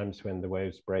are times when the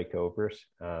waves break over it,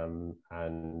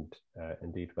 and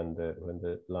indeed when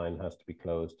the line has to be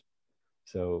closed.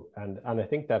 So, and I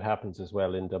think that happens as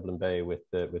well in Dublin Bay with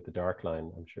the dark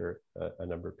line. I'm sure a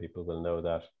number of people will know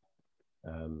that.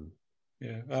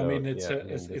 Yeah, so, I mean,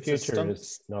 the future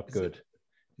is not good.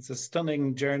 It's a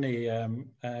stunning journey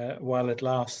while it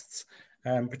lasts,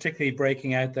 particularly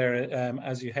breaking out there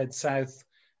as you head south.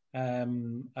 I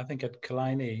think at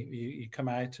Killiney, you come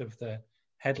out of the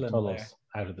headland there.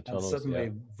 Out of the tunnels, and suddenly,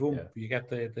 boom, yeah. you get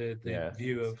the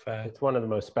view of... it's one of the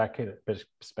most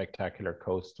spectacular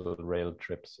coastal rail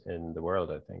trips in the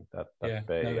world, I think, that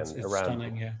bay, it's around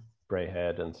stunning, yeah.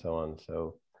 Braehead and so on.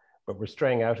 So, but we're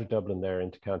straying out of Dublin there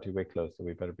into County Wicklow, so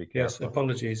we better be careful. Yes,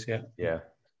 apologies, yeah. Yeah.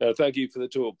 Thank you for the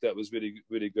talk. That was really,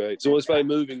 really great. It's always very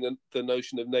moving, the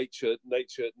notion of nature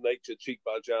cheek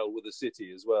by jowl with the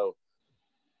city as well.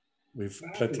 We've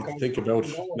plenty to think about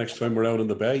next time we're out in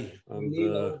the bay,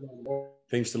 and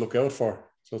things to look out for.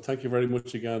 So thank you very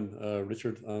much again,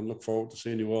 Richard, and look forward to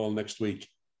seeing you all next week.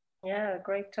 Yeah,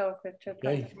 great talk, Richard.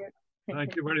 Okay.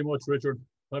 Thank you very much, Richard.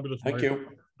 Fabulous. Thank you.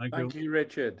 Thank you,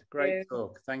 Richard. Great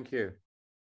talk. Thank you.